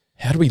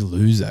 How do we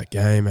lose that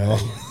game, eh?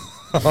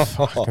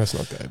 Fuck, let's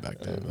not go back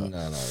there.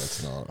 No,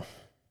 it's not.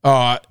 All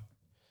right.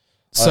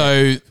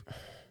 So,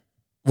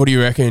 what do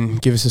you reckon?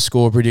 Give us a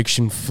score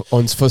prediction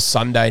for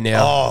Sunday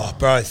now. Oh,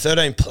 bro,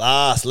 13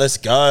 plus. Let's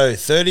go.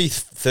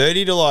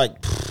 30 to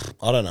like,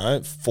 I don't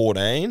know,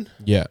 14.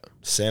 Yeah.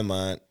 Sam,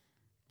 mate.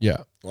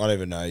 Yeah. I don't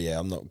even know. Yeah,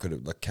 I'm not good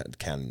at like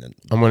counting it.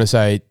 I'm going to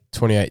say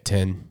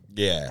 28-10.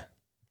 Yeah.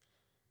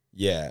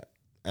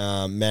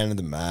 Man of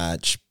the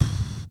match,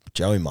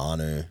 Joey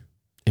Manu.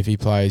 If he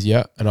plays,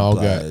 yeah. And I'll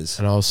go.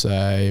 And I'll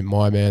say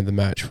my man of the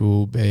match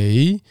will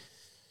be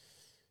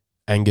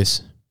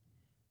Angus.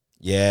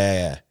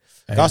 Yeah.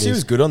 Gussie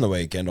was good on the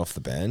weekend off the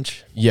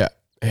bench. Yeah.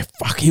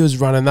 Fuck, he was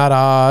running that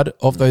hard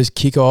off those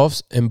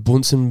kickoffs and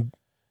Bunsen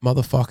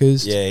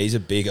motherfuckers. Yeah, he's a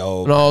big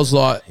old. And I was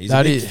like, he's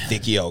a big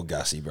thicky old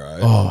Gussie, bro.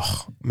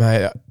 Oh,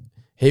 mate.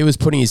 He was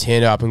putting his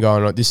hand up and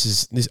going, like,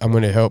 this. I'm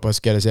going to help us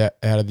get us out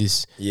of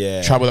this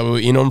trouble that we were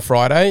in on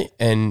Friday.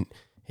 And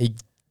he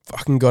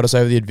fucking got us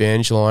over the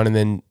advantage line, and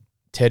then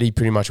Teddy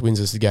pretty much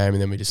wins us the game,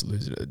 and then we just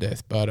lose it at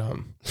death. But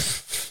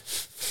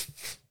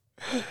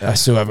I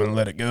still haven't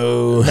let it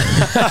go.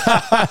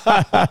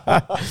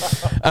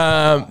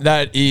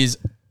 That is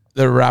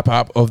the wrap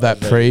up of that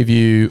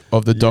preview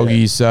of the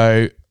doggies.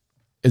 So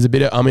there's a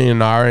bit of umming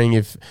and ahhing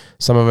if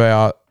some of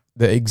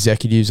the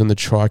executives on the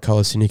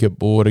Tricolour Syndicate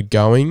board are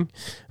going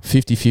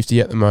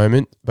 50-50 at the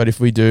moment. But if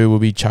we do, we'll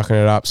be chucking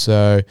it up.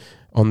 So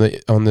on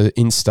the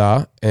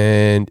Insta,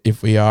 and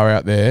if we are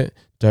out there,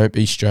 don't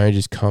be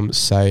strangers. Come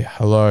say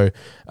hello.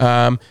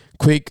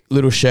 Quick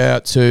little shout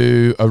out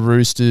to a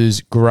Roosters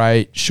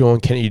great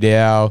Sean Kennedy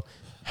Dow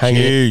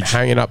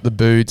hanging up the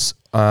boots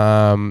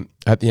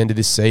at the end of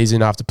this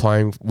season after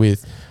playing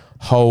with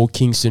Hull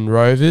Kingston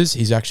Rovers.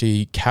 He's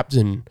actually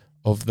captain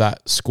of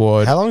that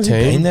squad. How long has he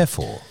been there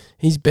for?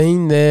 He's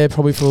been there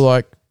probably for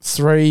like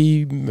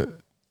 3,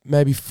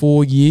 maybe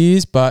 4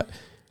 years, but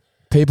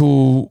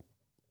people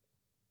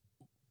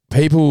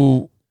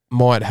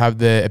might have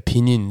their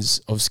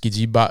opinions of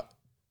Skidsy, but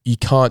you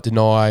can't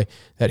deny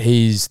that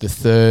he's the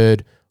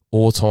third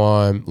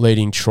all-time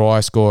leading try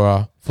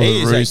scorer for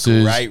the Roosters. He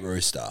is a great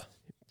Rooster.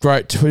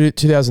 Great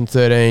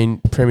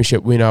 2013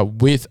 premiership winner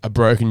with a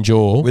broken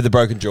jaw. With a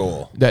broken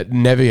jaw. That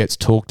never gets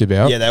talked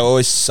about. Yeah, they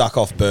always suck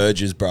off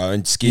Burgess, bro,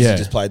 and Skizzy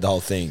just played the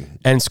whole thing.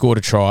 And scored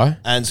a try.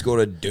 And scored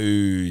a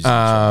doozy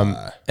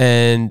try.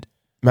 And,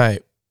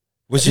 mate...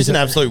 Was just an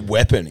absolute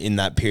weapon in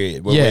that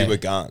period where we were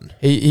gone.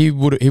 He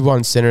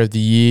won Centre of the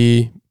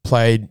Year,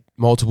 played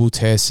multiple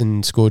tests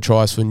and scored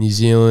tries for New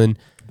Zealand.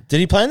 Did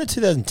he play in the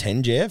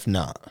 2010 Jeff?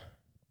 Nah.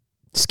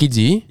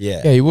 Skidsy?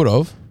 Yeah. Yeah, he would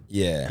have.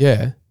 Yeah.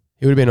 Yeah.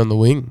 He would have been on the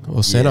wing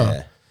or centre.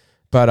 Yeah.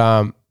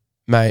 But,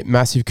 mate,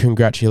 massive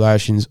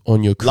congratulations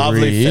on your career.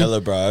 Lovely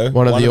fella, bro.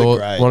 One of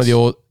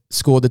the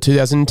scored the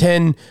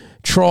 2010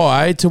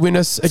 try to win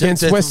us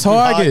against West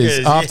Tigers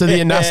after the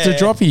Anasta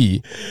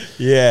droppy.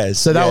 Yes.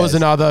 So that was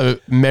another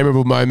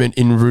memorable moment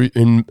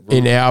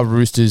in our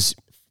Roosters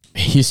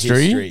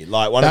history.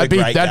 Like one of the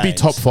great That'd be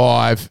top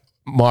 5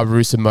 my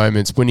Rooster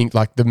moments, winning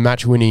like the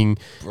match winning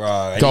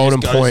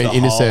golden point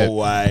intercept.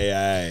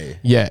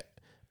 Yeah.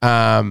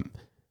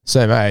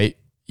 So mate,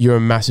 you're a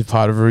massive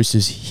part of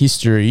Roosters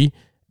history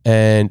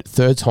and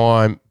third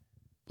time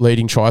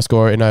leading try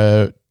scorer in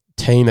a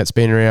team that's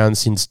been around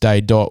since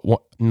day dot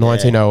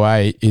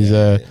 1908 is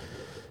it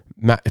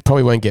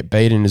probably won't get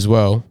beaten as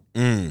well.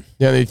 The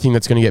only thing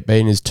that's going to get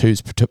beaten is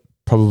Toops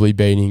probably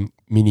beating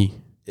Mini.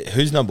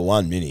 Who's number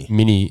 1?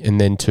 Mini and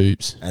then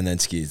Toops. And then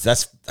Skids.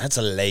 That's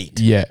elite.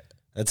 Yeah.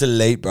 That's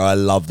elite, bro. I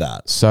love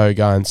that. So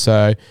going.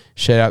 So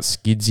shout out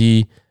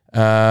Skidsy.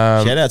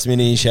 Shout out to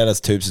Mini, shout out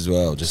to Toops as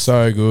well. Just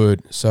so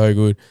good. So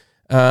good.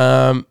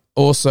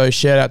 Also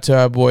shout out to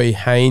our boy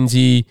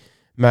Hainsey,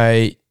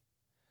 mate.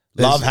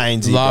 Love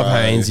Hainsey. Love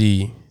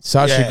Hainsey.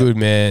 Such a good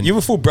man. You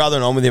were full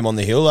brothering on with him on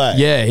the hill, eh?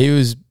 Yeah, he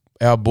was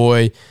our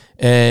boy.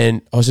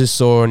 And I just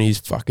saw on his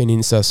fucking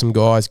Insta some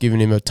guys giving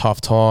him a tough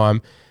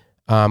time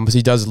because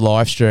he does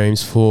live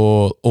streams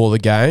for all the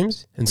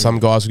games and some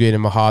guys will give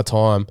him a hard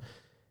time.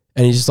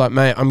 And he's just like,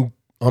 mate,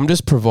 I'm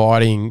just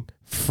providing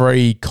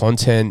free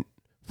content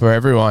for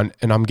everyone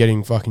and I'm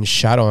getting fucking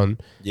shat on.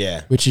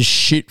 Yeah. Which is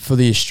shit for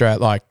the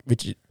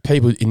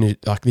people in the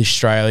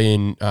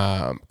Australian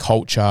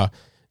culture.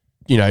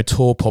 You know,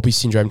 tall poppy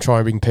syndrome,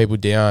 trying to bring people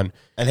down.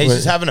 And he's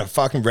just having a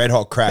fucking red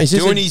hot crack,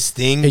 doing his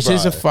thing, He's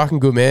just a fucking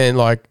good man.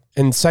 Like,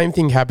 and same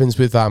thing happens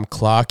with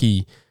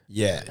Clarkey.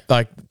 Yeah.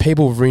 Like,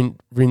 people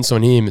rinse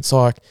on him. It's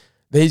like,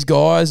 these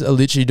guys are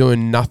literally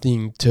doing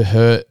nothing to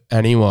hurt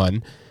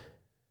anyone.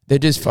 They're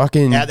just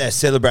fucking... out there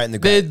celebrating the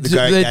great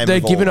game They're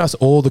giving us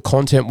all the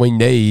content we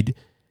need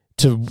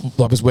to, like,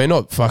 because we're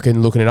not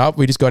fucking looking it up.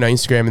 We just go on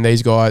Instagram and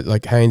these guys,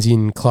 like Hainsey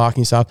and Clark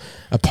and stuff,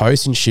 are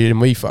posting shit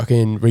and we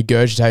fucking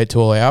regurgitate it to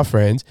all our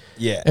friends.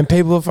 Yeah. And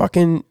people are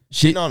fucking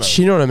shitting on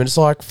them. And it's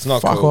like,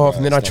 fuck off.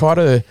 Bro. And then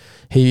Hainsey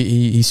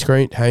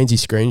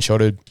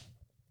screenshotted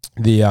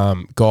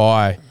the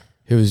guy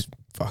who was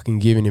fucking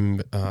giving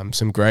him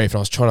some grief and I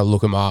was trying to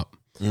look him up.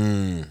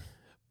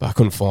 But I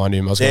couldn't find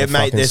him.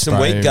 There's some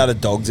weak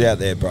gutted dogs out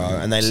there, bro,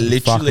 and they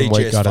literally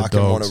just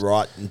fucking want to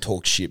write and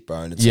talk shit,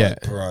 bro. And it's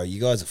like, bro,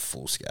 you guys are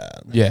full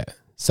scale. Yeah.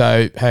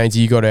 So, Hainsey,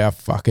 you got our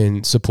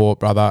fucking support,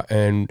 brother.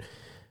 And,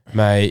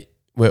 mate,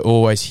 we're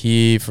always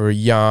here for a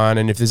yarn.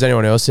 And if there's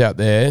anyone else out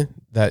there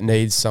that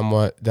needs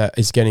someone that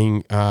is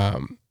getting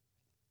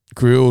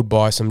grilled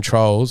by some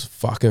trolls,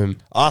 fuck them.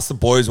 Ask the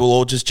boys. We'll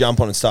all just jump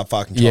on and start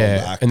fucking trolling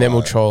back. And then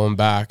we'll troll them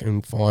back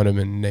and find them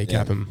and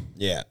kneecap them.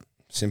 Yeah.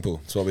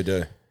 Simple. That's what we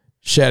do.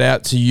 Shout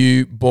out to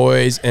you,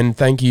 boys, and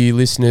thank you,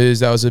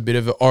 listeners. That was a bit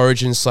of an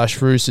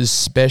Origin/Roosters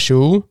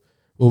special.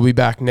 We'll be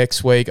back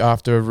next week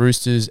after a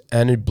Roosters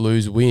and a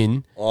Blues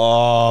win.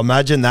 Oh,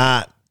 imagine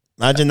that.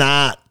 Imagine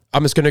that.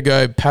 I'm just going to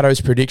go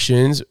Patto's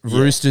predictions. Yeah.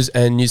 Roosters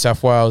and New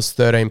South Wales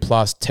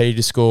 13+, Teddy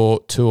to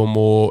score 2 or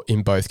more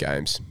in both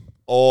games.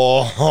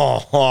 Loose,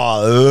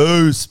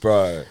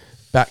 bro.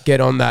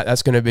 Get on that.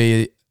 That's going to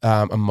be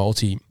a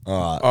multi.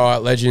 All right,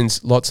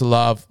 legends. Lots of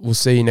love. We'll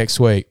see you next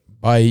week.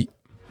 Bye.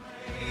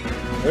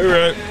 All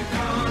right.